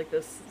I feel like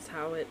this is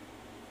how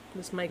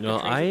this mic No,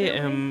 portrays I it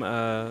that way.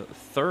 am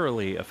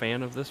thoroughly a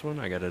fan of this one.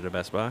 I got it at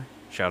Best Buy.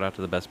 Shout out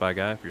to the Best Buy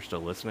guy if you're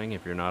still listening.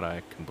 If you're not,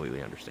 I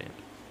completely understand.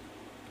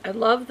 I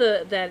love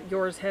that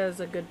yours has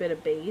a good bit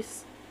of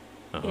bass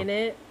in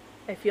it.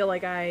 I feel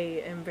like I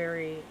am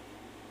very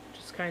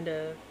just kind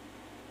of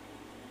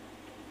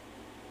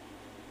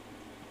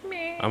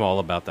I'm all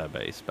about that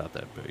bass,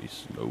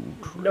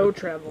 no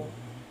treble.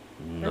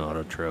 Not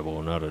a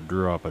treble, not a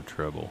drop of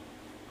treble.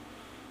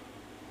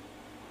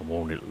 I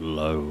want it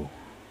low.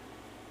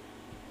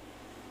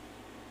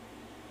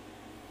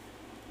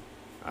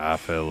 I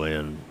fell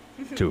in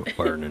to a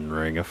burning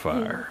ring of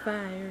fire.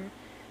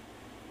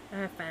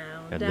 I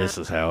found And out this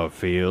is how it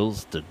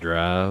feels to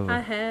drive I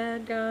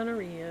had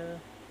gonorrhea.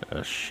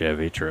 a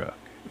Chevy truck.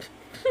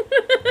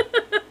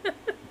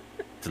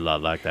 It's a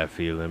lot like that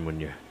feeling when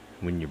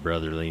your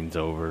brother leans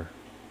over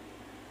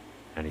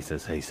and he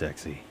says, "Hey,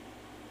 sexy,"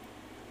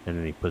 and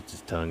then he puts his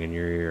tongue in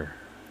your ear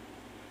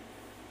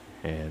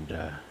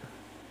and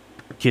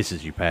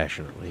kisses you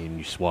passionately, and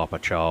you swap a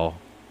chaw.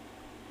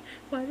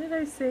 Why did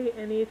I say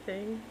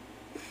anything?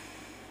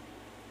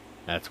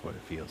 That's what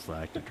it feels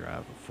like to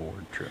drive a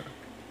Ford truck.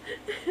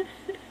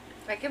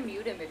 I can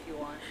mute him if you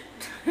want.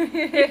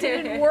 It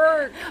didn't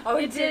work. Oh,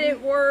 It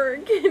didn't work.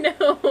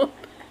 No.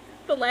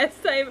 The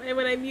last time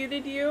when I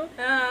muted you,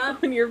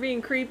 when you're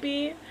being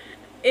creepy,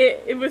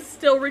 it was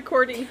still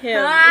recording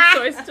him.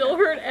 So I still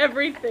heard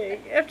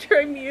everything after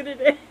I muted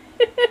it.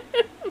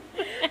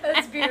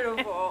 That's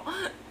beautiful.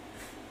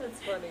 That's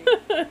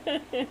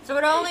funny. So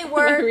it only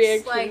works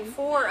reaction. like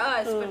for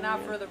us, Oh, but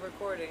not man. for the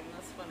recording.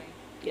 That's funny.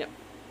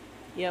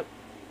 Yep.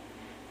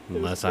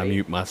 Unless I great.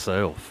 mute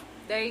myself,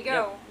 There you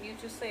go.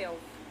 Mute yourself.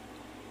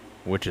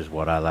 which is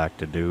what I like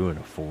to do in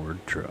a Ford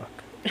truck.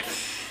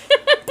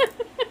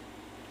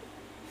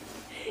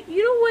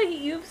 You know what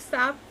you've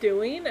stopped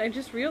doing? I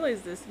just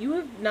realized this. You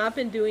have not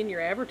been doing your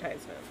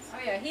advertisements. Oh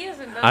yeah, he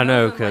hasn't done. I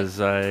know, those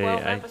in, like, 'cause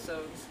 12 I-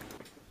 episodes.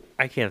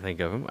 I can't think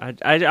of him.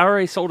 I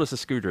already sold us a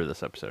scooter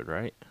this episode,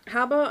 right?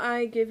 How about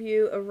I give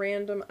you a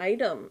random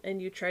item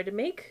and you try to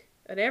make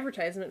an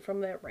advertisement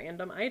from that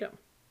random item?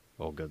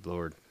 Oh, good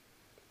lord.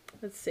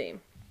 Let's see.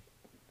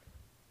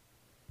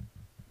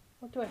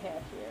 What do I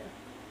have here?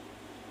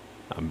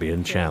 I'm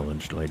being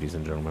challenged, ladies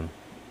and gentlemen.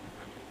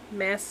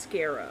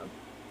 Mascara.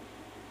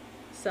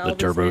 Sell The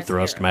this Turbo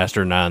mascara.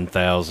 Thrustmaster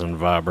 9000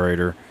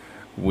 vibrator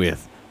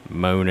with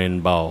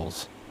moaning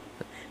balls.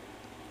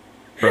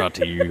 Brought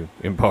to you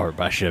in part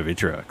by Chevy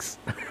Trucks.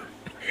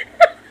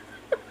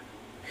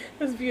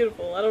 That's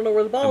beautiful. I don't know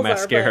where the balls A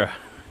mascara.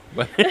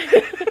 are.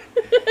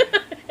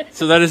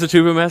 So that is a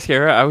tube of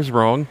mascara. I was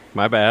wrong.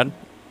 My bad.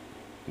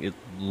 It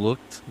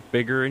looked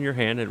bigger in your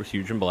hand. It was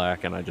huge and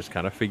black, and I just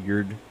kind of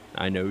figured,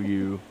 I know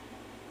you.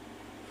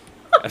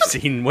 I've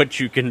seen what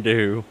you can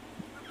do.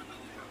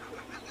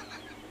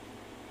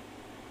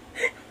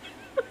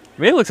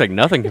 I mean, it looks like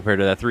nothing compared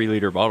to that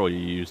 3-liter bottle you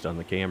used on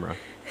the camera.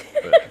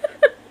 But,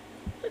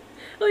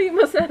 Oh, you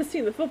must not have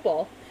seen the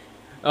football.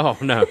 oh,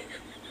 no.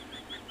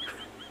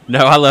 No,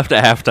 I left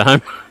at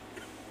halftime.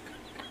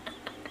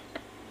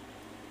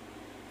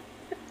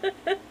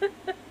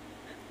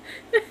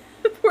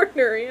 Poor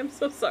Nuri, I'm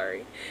so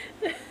sorry.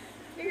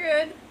 You're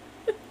good.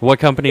 What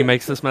company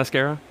makes this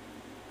mascara?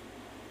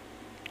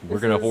 We're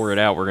This going to is- whore it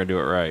out. We're going to do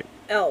it right.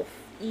 Elf.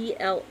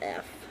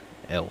 E-L-F.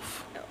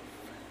 Elf. Elf.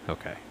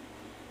 Okay.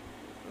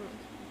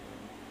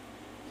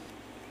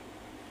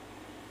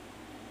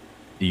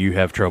 Do you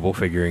have trouble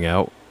figuring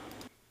out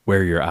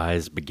where your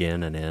eyes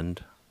begin and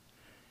end?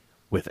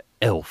 With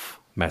Elf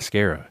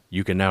mascara,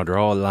 you can now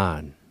draw a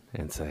line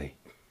and say,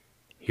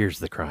 here's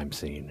the crime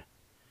scene.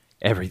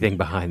 Everything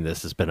behind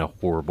this has been a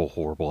horrible,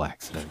 horrible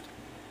accident.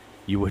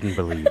 You wouldn't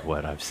believe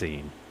what I've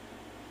seen.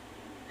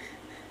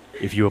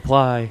 If you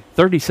apply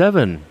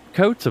 37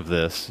 coats of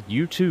this,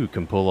 you too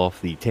can pull off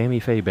the Tammy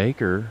Faye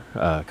Baker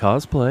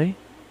cosplay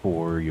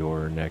for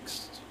your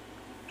next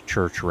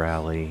church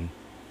rally,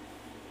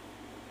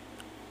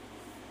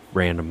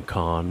 random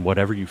con,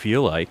 whatever you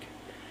feel like.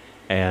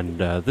 And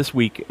this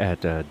week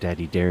at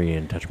Daddy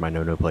Darian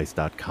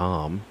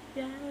TouchMyNoNoPlace.com,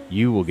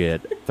 you will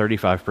get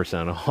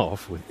 35%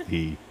 off with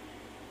the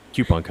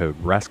coupon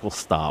code Rascal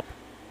Stop.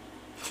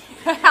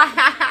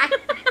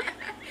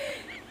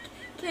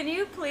 Can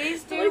you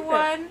please do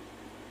one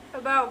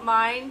about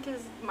mine?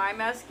 Because my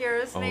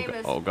mascara's name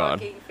is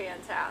fucking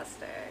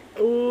fantastic.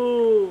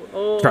 Ooh.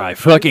 Oh. Try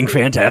fucking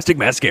fantastic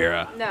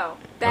mascara. No.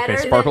 Better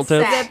Okay, sparkle than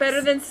tips. sex. Is that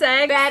better than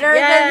sex? Better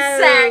than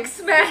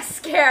sex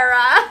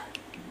mascara.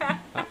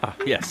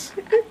 Yes.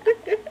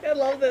 I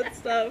love that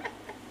stuff.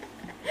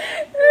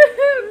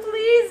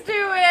 Please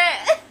do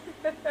it.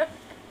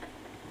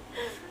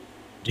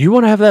 Do you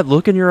want to have that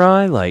look in your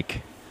eye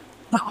like,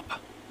 stop.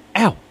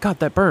 Ow, God,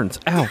 that burns.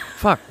 Ow,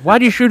 fuck. Why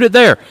do you shoot it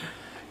there?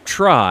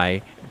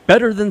 Try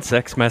Better Than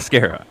Sex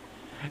mascara.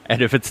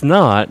 And if it's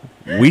not,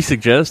 we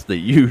suggest that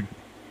you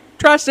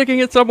try sticking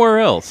it somewhere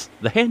else.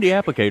 The handy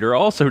applicator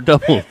also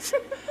doubles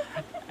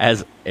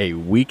as a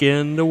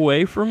weekend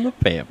away from the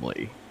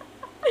family.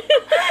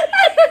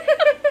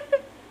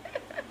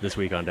 This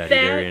week on Daddy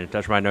Darian at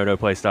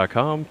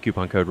TouchMyNoNoPlace.com,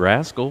 coupon code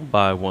Rascal,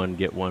 buy one,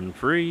 get one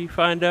free.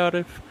 Find out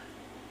if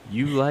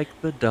you like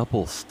the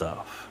double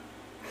stuff.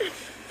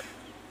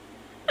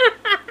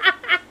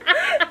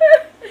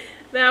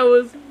 That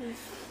was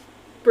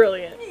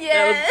brilliant.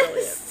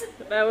 Yes.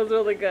 That was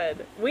really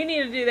good. We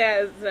need to do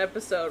that as an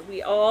episode.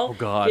 We all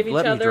give each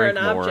let me other an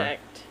drink more.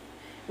 object.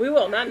 We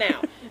will, not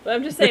now. But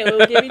I'm just saying,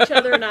 we'll give each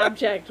other an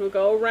object. We'll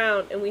go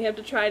around, and we have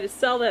to try to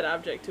sell that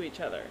object to each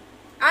other.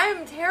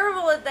 I'm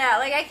terrible at that.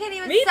 Like, I can't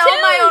even Me sell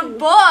too. my own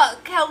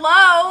book.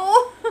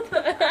 Hello.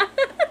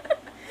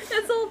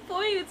 That's the whole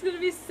point. It's going to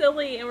be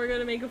silly, and we're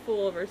going to make a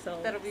fool of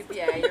ourselves. That'll be,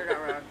 yeah, you're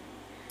not wrong.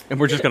 And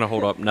we're just going to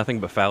hold up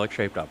nothing but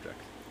phallic-shaped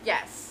objects.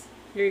 Yes.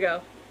 Here you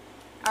go.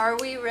 Are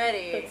we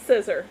ready? That's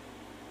scissor.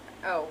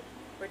 Oh,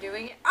 we're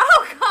doing it?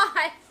 Oh,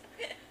 God.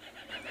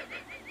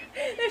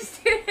 There's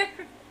two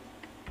different...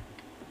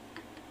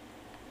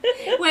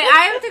 Wait,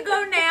 I have to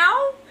go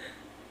now?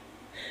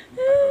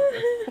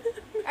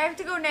 I have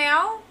to go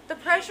now? The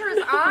pressure is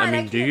on. I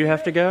mean, do you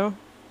have to go?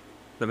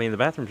 I mean, the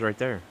bathroom's right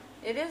there.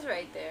 It is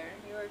right there.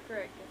 You are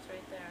correct. It's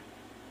right there.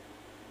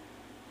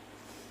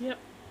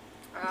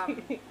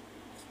 Yep.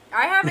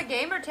 I have a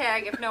gamer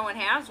tag if no one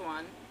has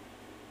one.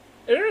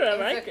 Ooh, I It's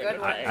like a it. good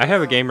one. I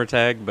have a gamer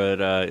tag, but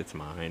it's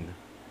mine.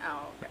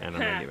 Oh, okay. And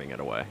I'm not giving it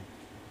away.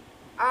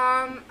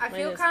 I Mine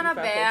feel is kind of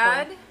Freckle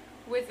bad Fun.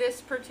 with this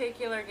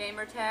particular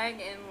gamer tag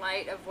in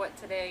light of what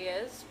today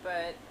is,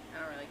 but I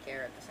don't really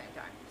care at the same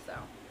time, so.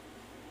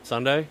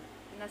 Sunday?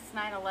 And that's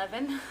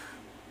 9/11.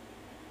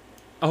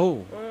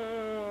 Oh.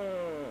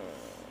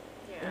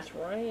 Yeah. That's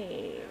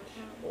right.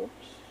 Oops.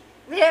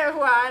 Yeah,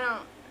 well, I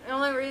don't. The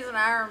only reason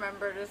I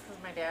remembered is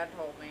because my dad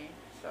told me,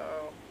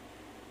 so.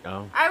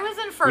 Oh. I was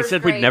in first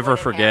said grade we'd never when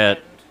it forget.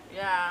 happened.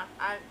 Yeah,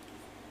 I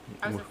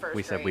was in first grade.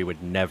 We said we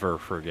would never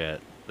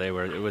forget. It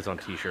was on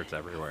T-shirts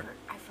everywhere.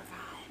 I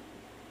forgot.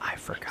 I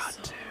forgot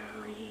to.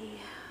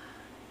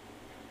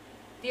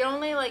 The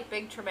only, like,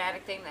 big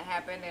traumatic thing that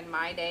happened in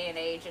my day and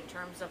age in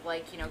terms of,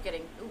 like, you know,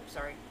 getting,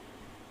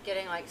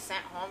 like,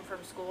 sent home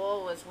from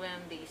school was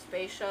when the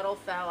space shuttle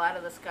fell out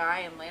of the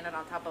sky and landed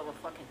on top of a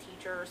fucking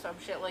teacher or some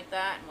shit like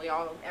that, and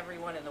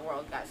everyone in the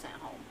world got sent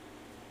home.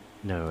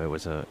 No, it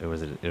was a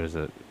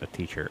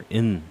teacher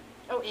in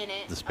In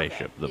it? the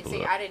spaceship that You blew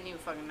see, up. I didn't even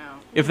fucking know.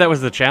 If that was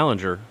the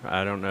Challenger,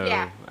 I don't know.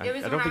 Yeah, I it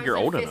was don't when think I you're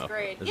was old in 5th enough.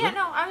 grade. Is Yeah, it?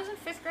 no, I was in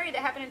 5th grade.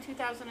 That happened in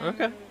 2003.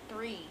 I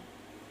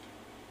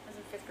was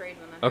in 5th grade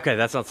when that Okay, happened.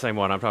 that's not the same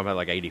one. I'm talking about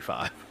like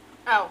 85.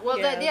 Oh, well,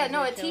 Yeah, a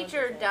Challenger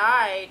teacher was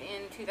died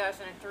in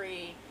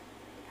 2003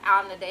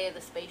 on the day of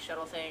the space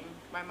shuttle thing.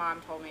 My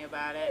mom told me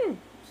about it,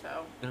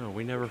 so. No,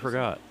 we never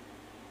forgot.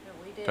 Yeah,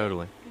 we did.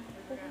 Totally.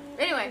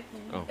 Anyway,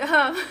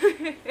 Oh.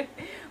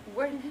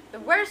 the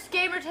worst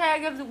gamer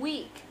tag of the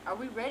week. Are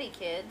we ready,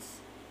 kids?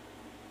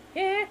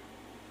 Yeah.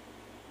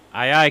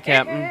 Aye, aye,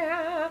 Captain.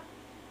 Yeah.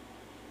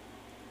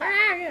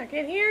 I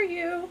can hear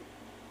you.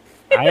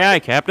 Aye, aye,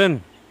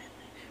 Captain.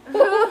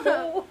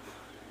 God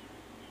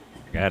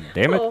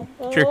damn it.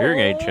 Get your hearing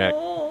aid checked.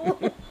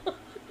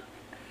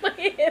 My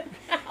head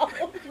out.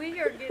 We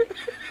are getting.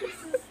 This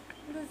is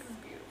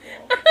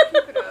beautiful.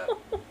 Keep it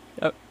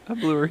up. I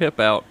blew her hip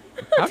out.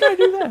 How did I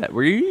do that?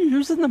 Were you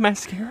using the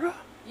mascara?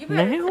 You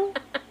better. Now?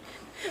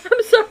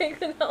 I'm sorry, I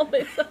couldn't help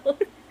myself.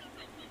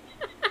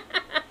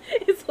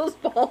 It's those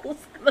balls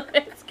in the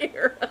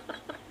mascara.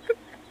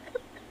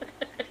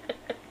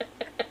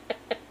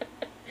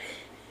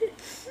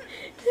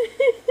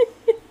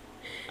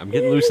 I'm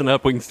getting loosened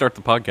up. We can start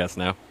the podcast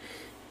now.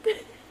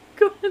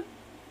 Go ahead.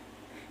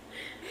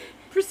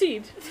 Proceed.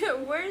 Indeed.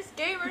 Worst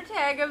gamer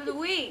tag of the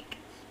week.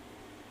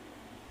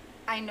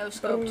 I know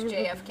Scopes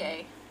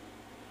JFK.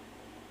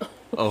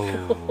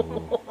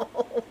 Oh,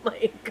 Oh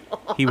my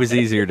god. he was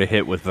easier to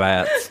hit with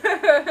that.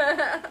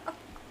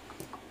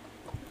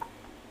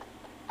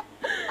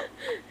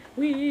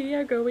 We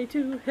are going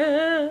to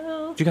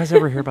hell. Did you guys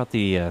ever hear about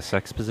the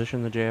sex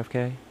position, the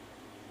JFK?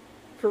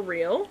 For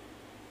real?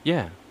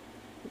 Yeah.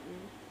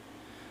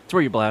 It's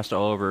where you blast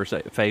all over her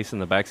face in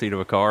the backseat of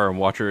a car and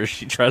watch her as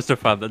she tries to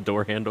find the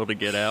door handle to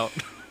get out.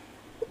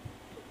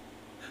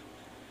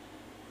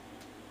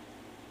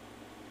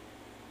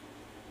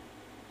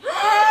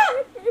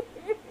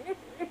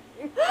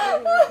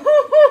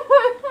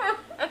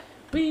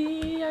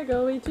 We are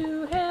going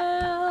to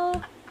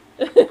hell.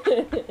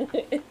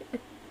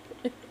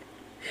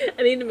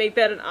 I need to make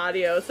that an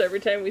audio, so every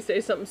time we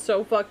say something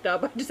so fucked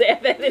up, I just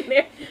add that in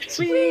there.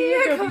 We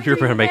are going You're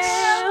going to make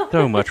hell.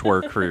 so much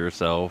work for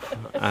yourself.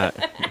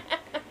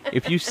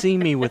 If you see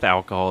me with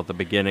alcohol at the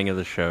beginning of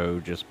the show,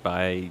 just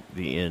by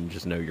the end,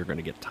 just know you're going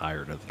to get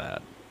tired of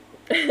that.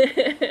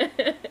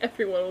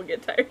 Everyone will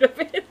get tired of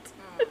it.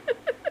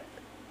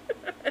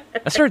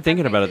 I started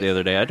thinking about it the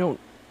other day. I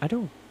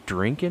don't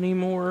drink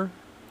anymore,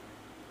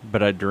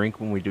 but I drink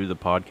when we do the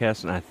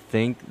podcast, and I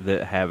think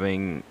that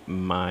having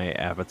my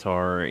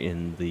avatar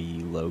in the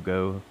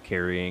logo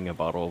carrying a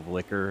bottle of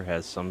liquor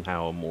has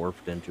somehow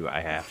morphed into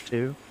I have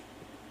to.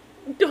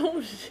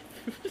 Don't.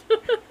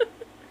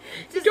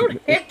 Just, don't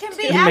it can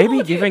be It apple may be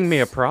juice. giving me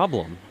a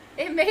problem.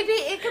 It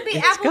could be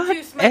It's apple got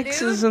juice, my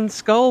X's dude. and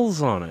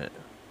skulls on it.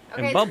 Okay,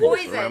 And it's bubbles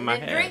poison. around my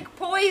Then head. drink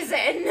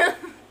poison.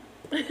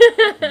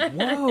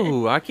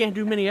 Whoa, I can't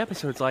do many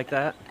episodes like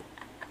that.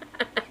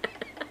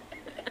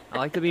 I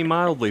like to be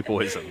mildly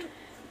poisoned.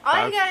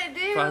 All you gotta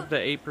do 5 to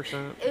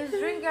 8%. is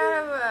drink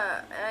out of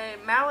a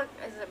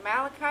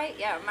malachite?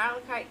 Yeah, a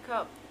malachite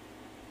cup.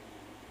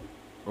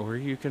 Or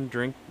you can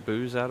drink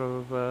booze out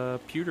of a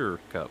pewter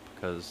cup,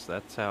 because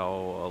that's how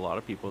a lot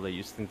of people, they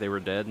used to think they were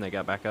dead and they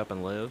got back up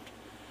and lived,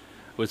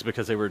 was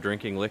because they were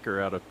drinking liquor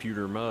out of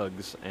pewter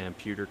mugs, and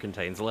pewter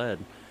contains lead.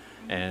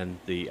 And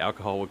the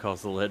alcohol would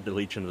cause the lead to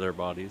leach into their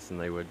bodies, and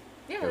they would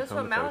Yeah, go that's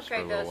what comatose for a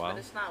malachite little does, while. but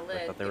it's not They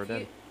lead. thought they were If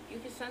dead. you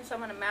can send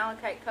someone a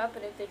malachite cup,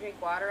 and if they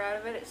drink water out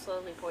of it, it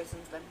slowly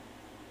poisons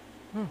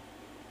them.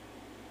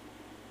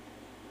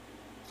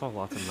 Saw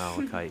lots of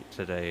malachite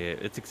today.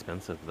 It's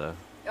expensive though.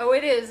 Oh,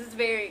 it is. It's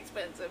very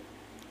expensive.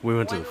 We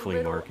went to the One flea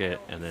little market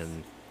ounce.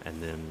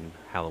 and then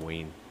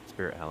Halloween,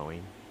 Spirit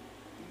Halloween.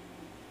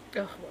 Oh,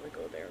 I want to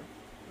go there.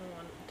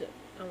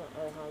 I want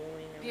all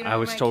Halloween. You know I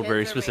what was my told kids very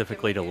are making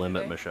specifically me to do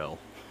limit today? Michelle.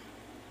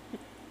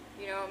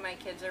 You know what my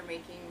kids are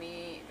making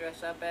me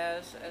dress up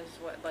as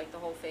what, like the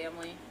whole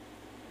family?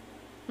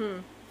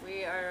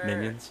 We are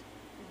Minions.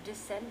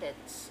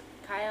 Descendants.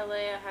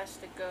 Kyalea has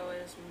to go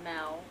as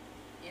Mel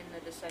in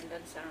the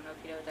Descendants. I don't know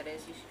if you know what that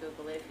is. You should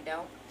Google it if you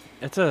don't.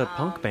 It's a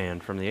punk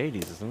band from the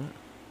 80s, isn't it?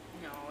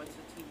 No, it's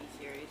a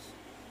TV series.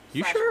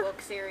 You Slash sure?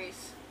 book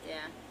series. Yeah.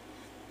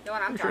 The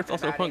one I'm I'm sure talking it's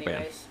also a about punk band.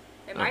 anyways.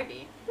 It Oh. might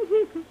be.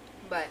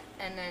 But,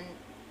 and then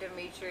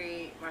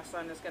Dimitri, my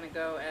son, is going to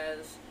go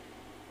as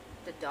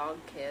the dog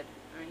kid.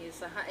 I mean,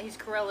 he's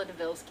Cruella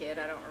DeVille's kid.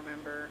 I don't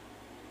remember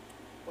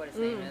what his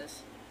name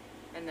is.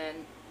 And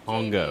then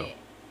Pongo. Jamie-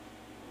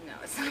 No,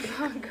 it's not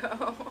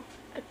Pongo.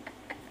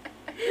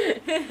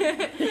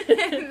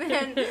 And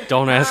then,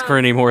 Don't ask for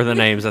any more of the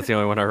names. That's the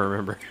only one I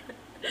remember.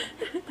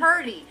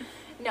 Purdy.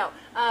 No,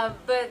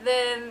 but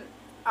then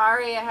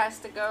Arya has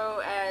to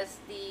go as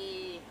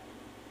the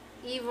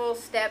evil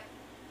step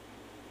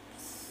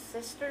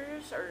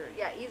sisters, or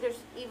either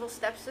evil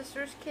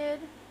stepsisters kid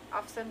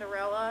off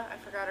Cinderella. I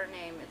forgot her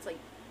name. It's like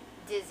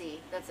Dizzy.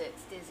 That's it.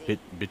 It's Dizzy.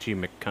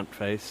 Bitchy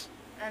McCuntface.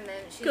 And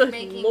then she's Good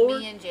making Lord.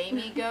 me and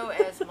Jamie go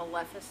as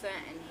Maleficent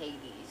and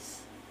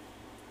Hades.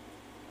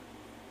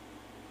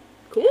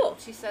 Cool.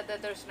 She said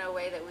that there's no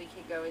way that we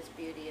could go as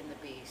Beauty and the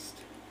Beast.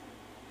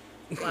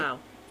 Wow.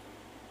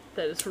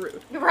 That is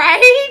rude.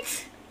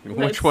 Right? Which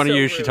That's one of so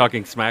you is she rude.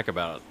 talking smack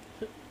about?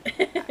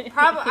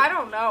 Probably. I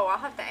don't know. I'll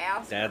have to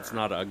ask Dad's her.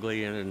 not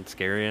ugly and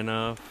scary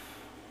enough.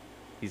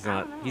 He's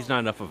not. don't He's know. not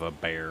enough of a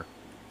bear.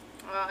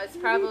 Well, it's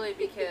probably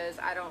because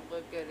I don't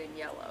look good in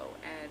yellow,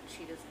 and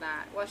she does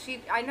not. Well,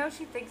 I know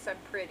she thinks I'm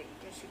pretty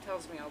because she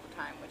tells me all the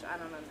time, which I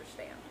don't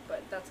understand,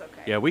 but that's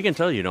okay. Yeah, we can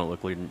tell you don't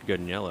look good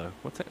in yellow.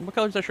 What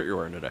color's that shirt you're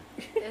wearing today?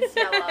 It's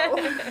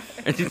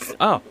yellow.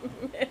 Oh,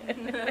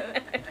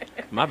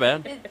 my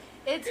bad.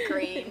 It's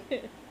green.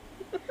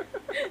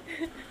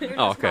 You're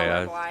Oh, just okay.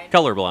 colorblind.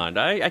 Colorblind.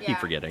 I Yeah. keep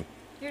forgetting.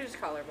 You're just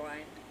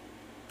colorblind.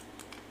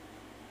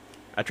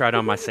 I tried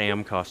on my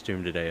Sam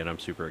costume today, and I'm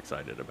super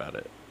excited about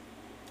it.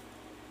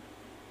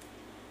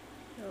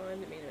 Oh, I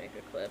didn't mean to make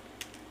a clip.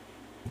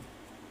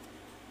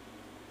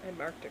 I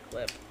marked a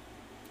clip.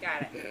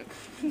 Got it.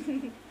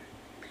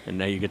 And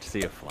now you get to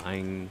see a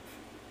flying.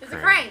 It's a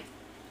crane. crane.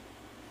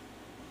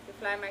 You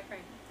fly my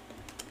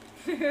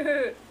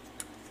crane.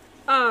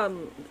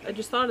 I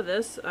just thought of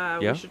this. Yeah?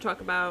 We should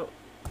talk about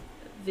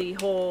the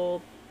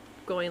whole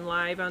going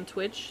live on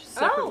Twitch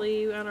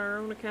separately on our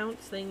own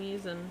accounts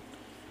thingies and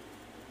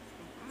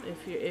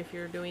if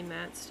you're doing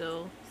that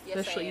still, Yes, I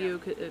especially am.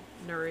 you,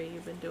 Nuri,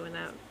 you've been doing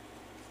that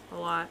a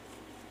lot.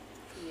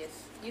 Yes.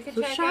 You can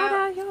So check shout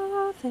out. out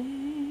your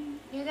thing.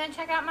 You can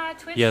check out my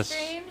Twitch Yes.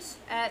 streams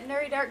at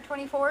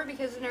NuriDark24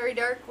 because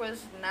NuriDark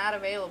was not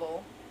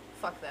available.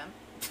 Fuck them.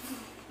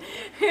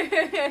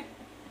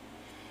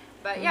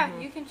 But yeah,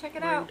 you can check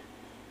it out. Rude.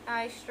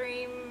 I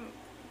stream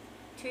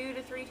 2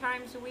 to 3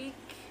 times a week.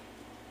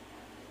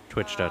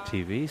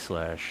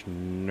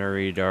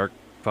 Twitch.tv/NuriDark.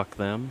 Fuck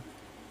them.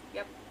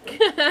 Yep.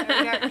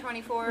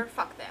 NuriDark24.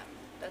 Fuck them.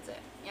 That's it.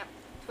 Yep.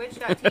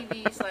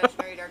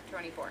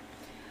 Twitch.tv/NuriDark24.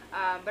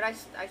 But I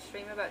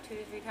stream about 2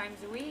 to 3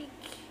 times a week.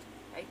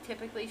 I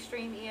typically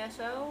stream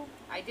ESO.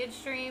 I did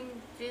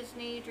stream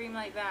Disney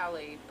Dreamlight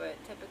Valley, but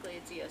typically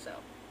it's ESO.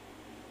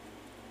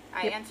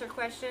 I answer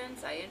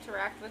questions. I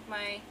interact with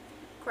my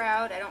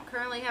crowd. I don't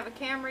currently have a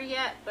camera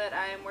yet, but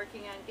I am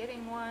working on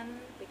getting one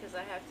because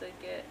I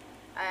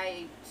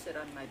sit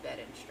on my bed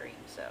and stream,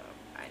 so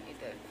I need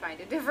to find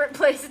a different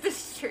place to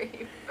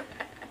stream.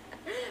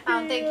 I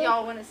don't think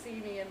y'all want to see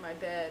me in my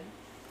bed.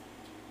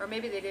 Or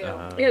maybe they do.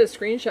 We had a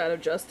screenshot of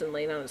Justin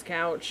laying on his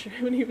couch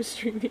when he was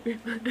streaming.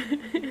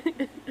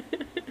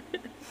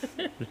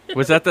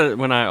 Was that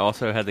when I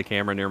also had the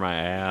camera near my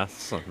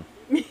ass?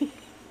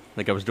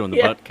 Like I was doing the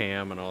Yeah. butt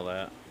cam and all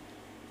that.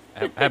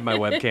 I had my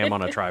webcam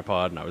on a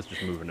tripod and I was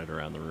just moving it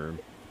around the room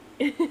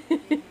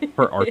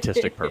for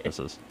artistic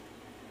purposes.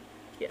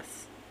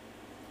 Yes.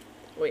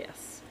 Oh,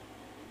 yes.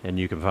 And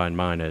you can find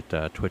mine at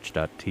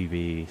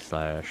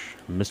twitch.tv/Mr.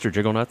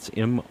 Jigglenuts,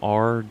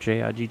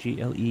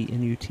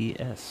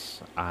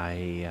 MRJIGGLENUTS.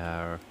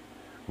 I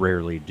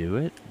rarely do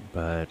it,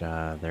 but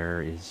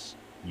there is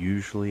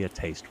usually a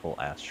tasteful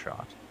ass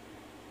shot.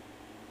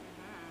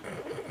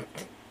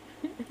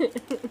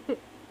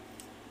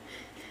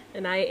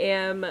 And I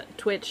am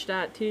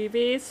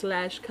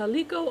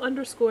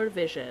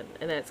twitch.tv/Kaliko_vision.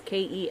 And that's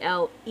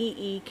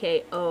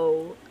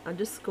KELEEKO_VISION.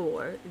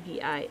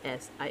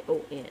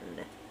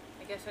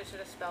 I guess I should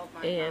have spelled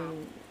mine And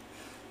wrong.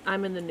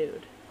 I'm in the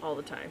nude all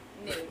the time.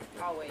 Nude,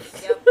 always.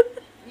 Yep.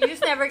 You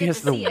just never get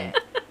Yes, to see it.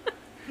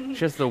 She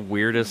has the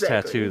weirdest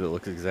Exactly. tattoo that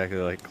looks exactly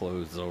like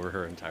clothes over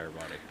her entire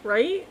body.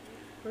 Right?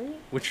 Right?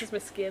 Which- This is my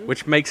skin.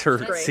 Which makes her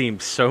Great. seem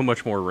so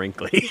much more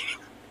wrinkly.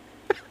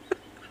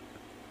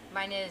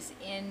 Mine is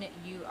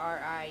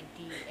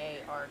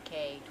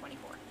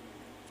NURIDARK24.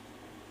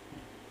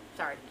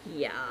 Sorry.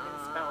 Yeah.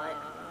 Didn't spell it.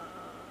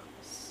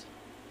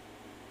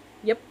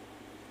 Yep.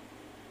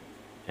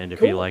 And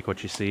if you Cool. like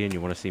what you see and you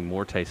want to see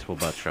more tasteful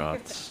butt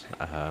shots,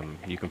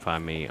 you can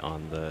find me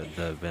on the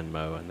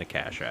Venmo and the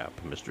Cash App,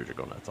 Mr.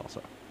 Jigglenuts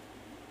also.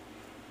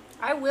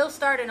 I will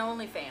start an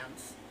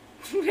OnlyFans.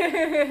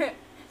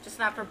 Just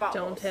not for buttholes.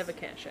 Don't have a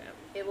Cash App,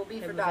 It will be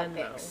for have a dog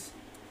Venmo. pics.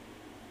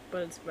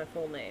 but it's my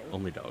full name.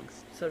 Only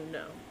dogs. So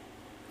no.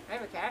 I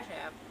have a Cash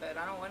App, but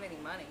I don't want any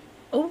money.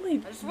 Only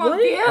I just want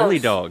what? views. Only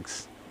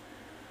dogs.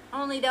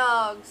 Only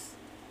dogs.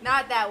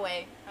 Not that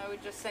way. I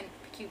would just send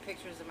cute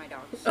pictures of my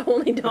dogs.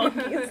 Only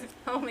donkeys.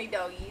 Only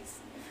doggies.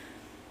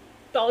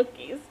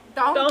 Donkeys.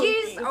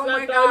 Donkeys? Oh not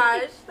my donkeys.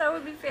 gosh. That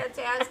would be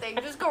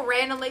fantastic. Just go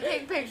randomly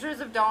take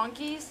pictures of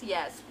donkeys?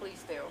 Yes,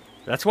 please do.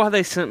 That's why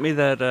they sent me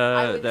that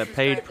I would that subscribe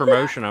paid to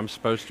promotion.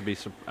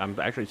 that. I'm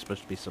actually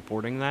supposed to be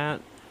supporting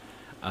that.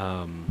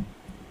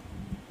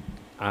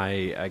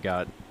 I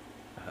got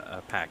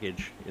a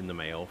package in the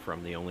mail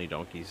from the Only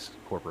Donkeys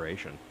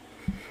Corporation,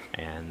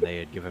 and they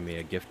had given me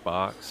a gift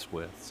box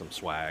with some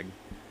swag,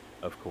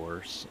 of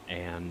course,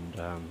 and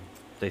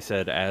they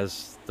said,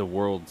 as the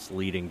world's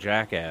leading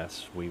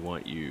jackass, we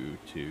want you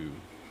to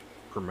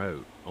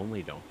promote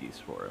Only Donkeys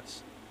for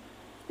us.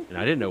 And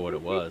I didn't know what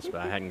it was,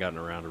 but I hadn't gotten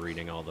around to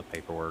reading all the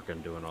paperwork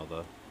and doing all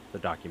the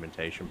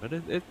documentation. But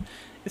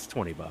it's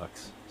 $20,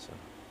 so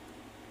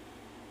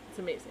It's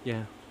amazing.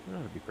 yeah,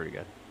 that would be pretty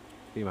good.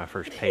 Be my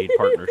first paid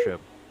partnership.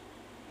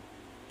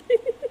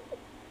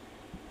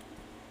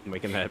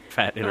 Making that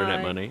fat internet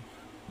Hi. money.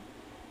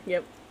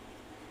 Yep.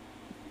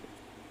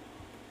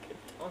 Good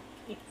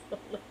donkeys.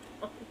 Only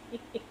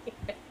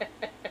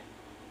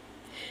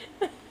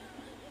donkeys.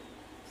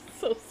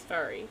 So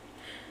sorry.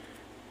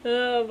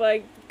 Oh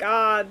my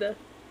god.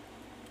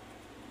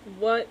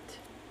 What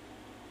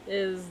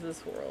is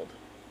this world?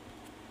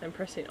 I'm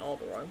pressing all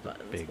the wrong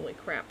buttons. Big- Holy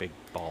crap. Big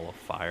ball of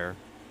fire.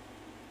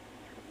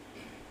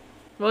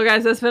 Well,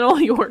 guys, that's been all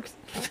yours.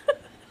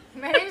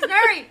 My name's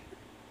Nuri.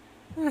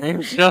 My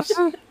name's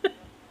Justin.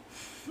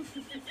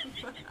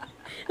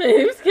 My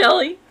name's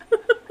Kelly.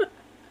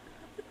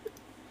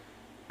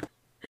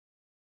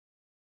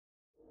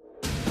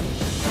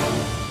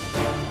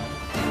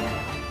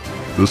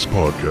 This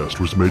podcast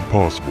was made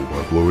possible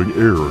by blowing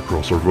air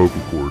across our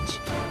vocal cords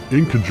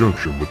in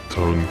conjunction with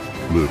tongue,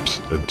 lips,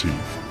 and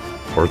teeth.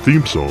 Our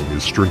theme song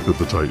is Strength of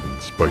the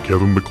Titans by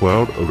Kevin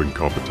MacLeod of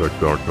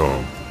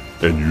Incompetech.com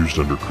and used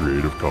under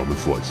Creative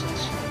Commons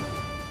license.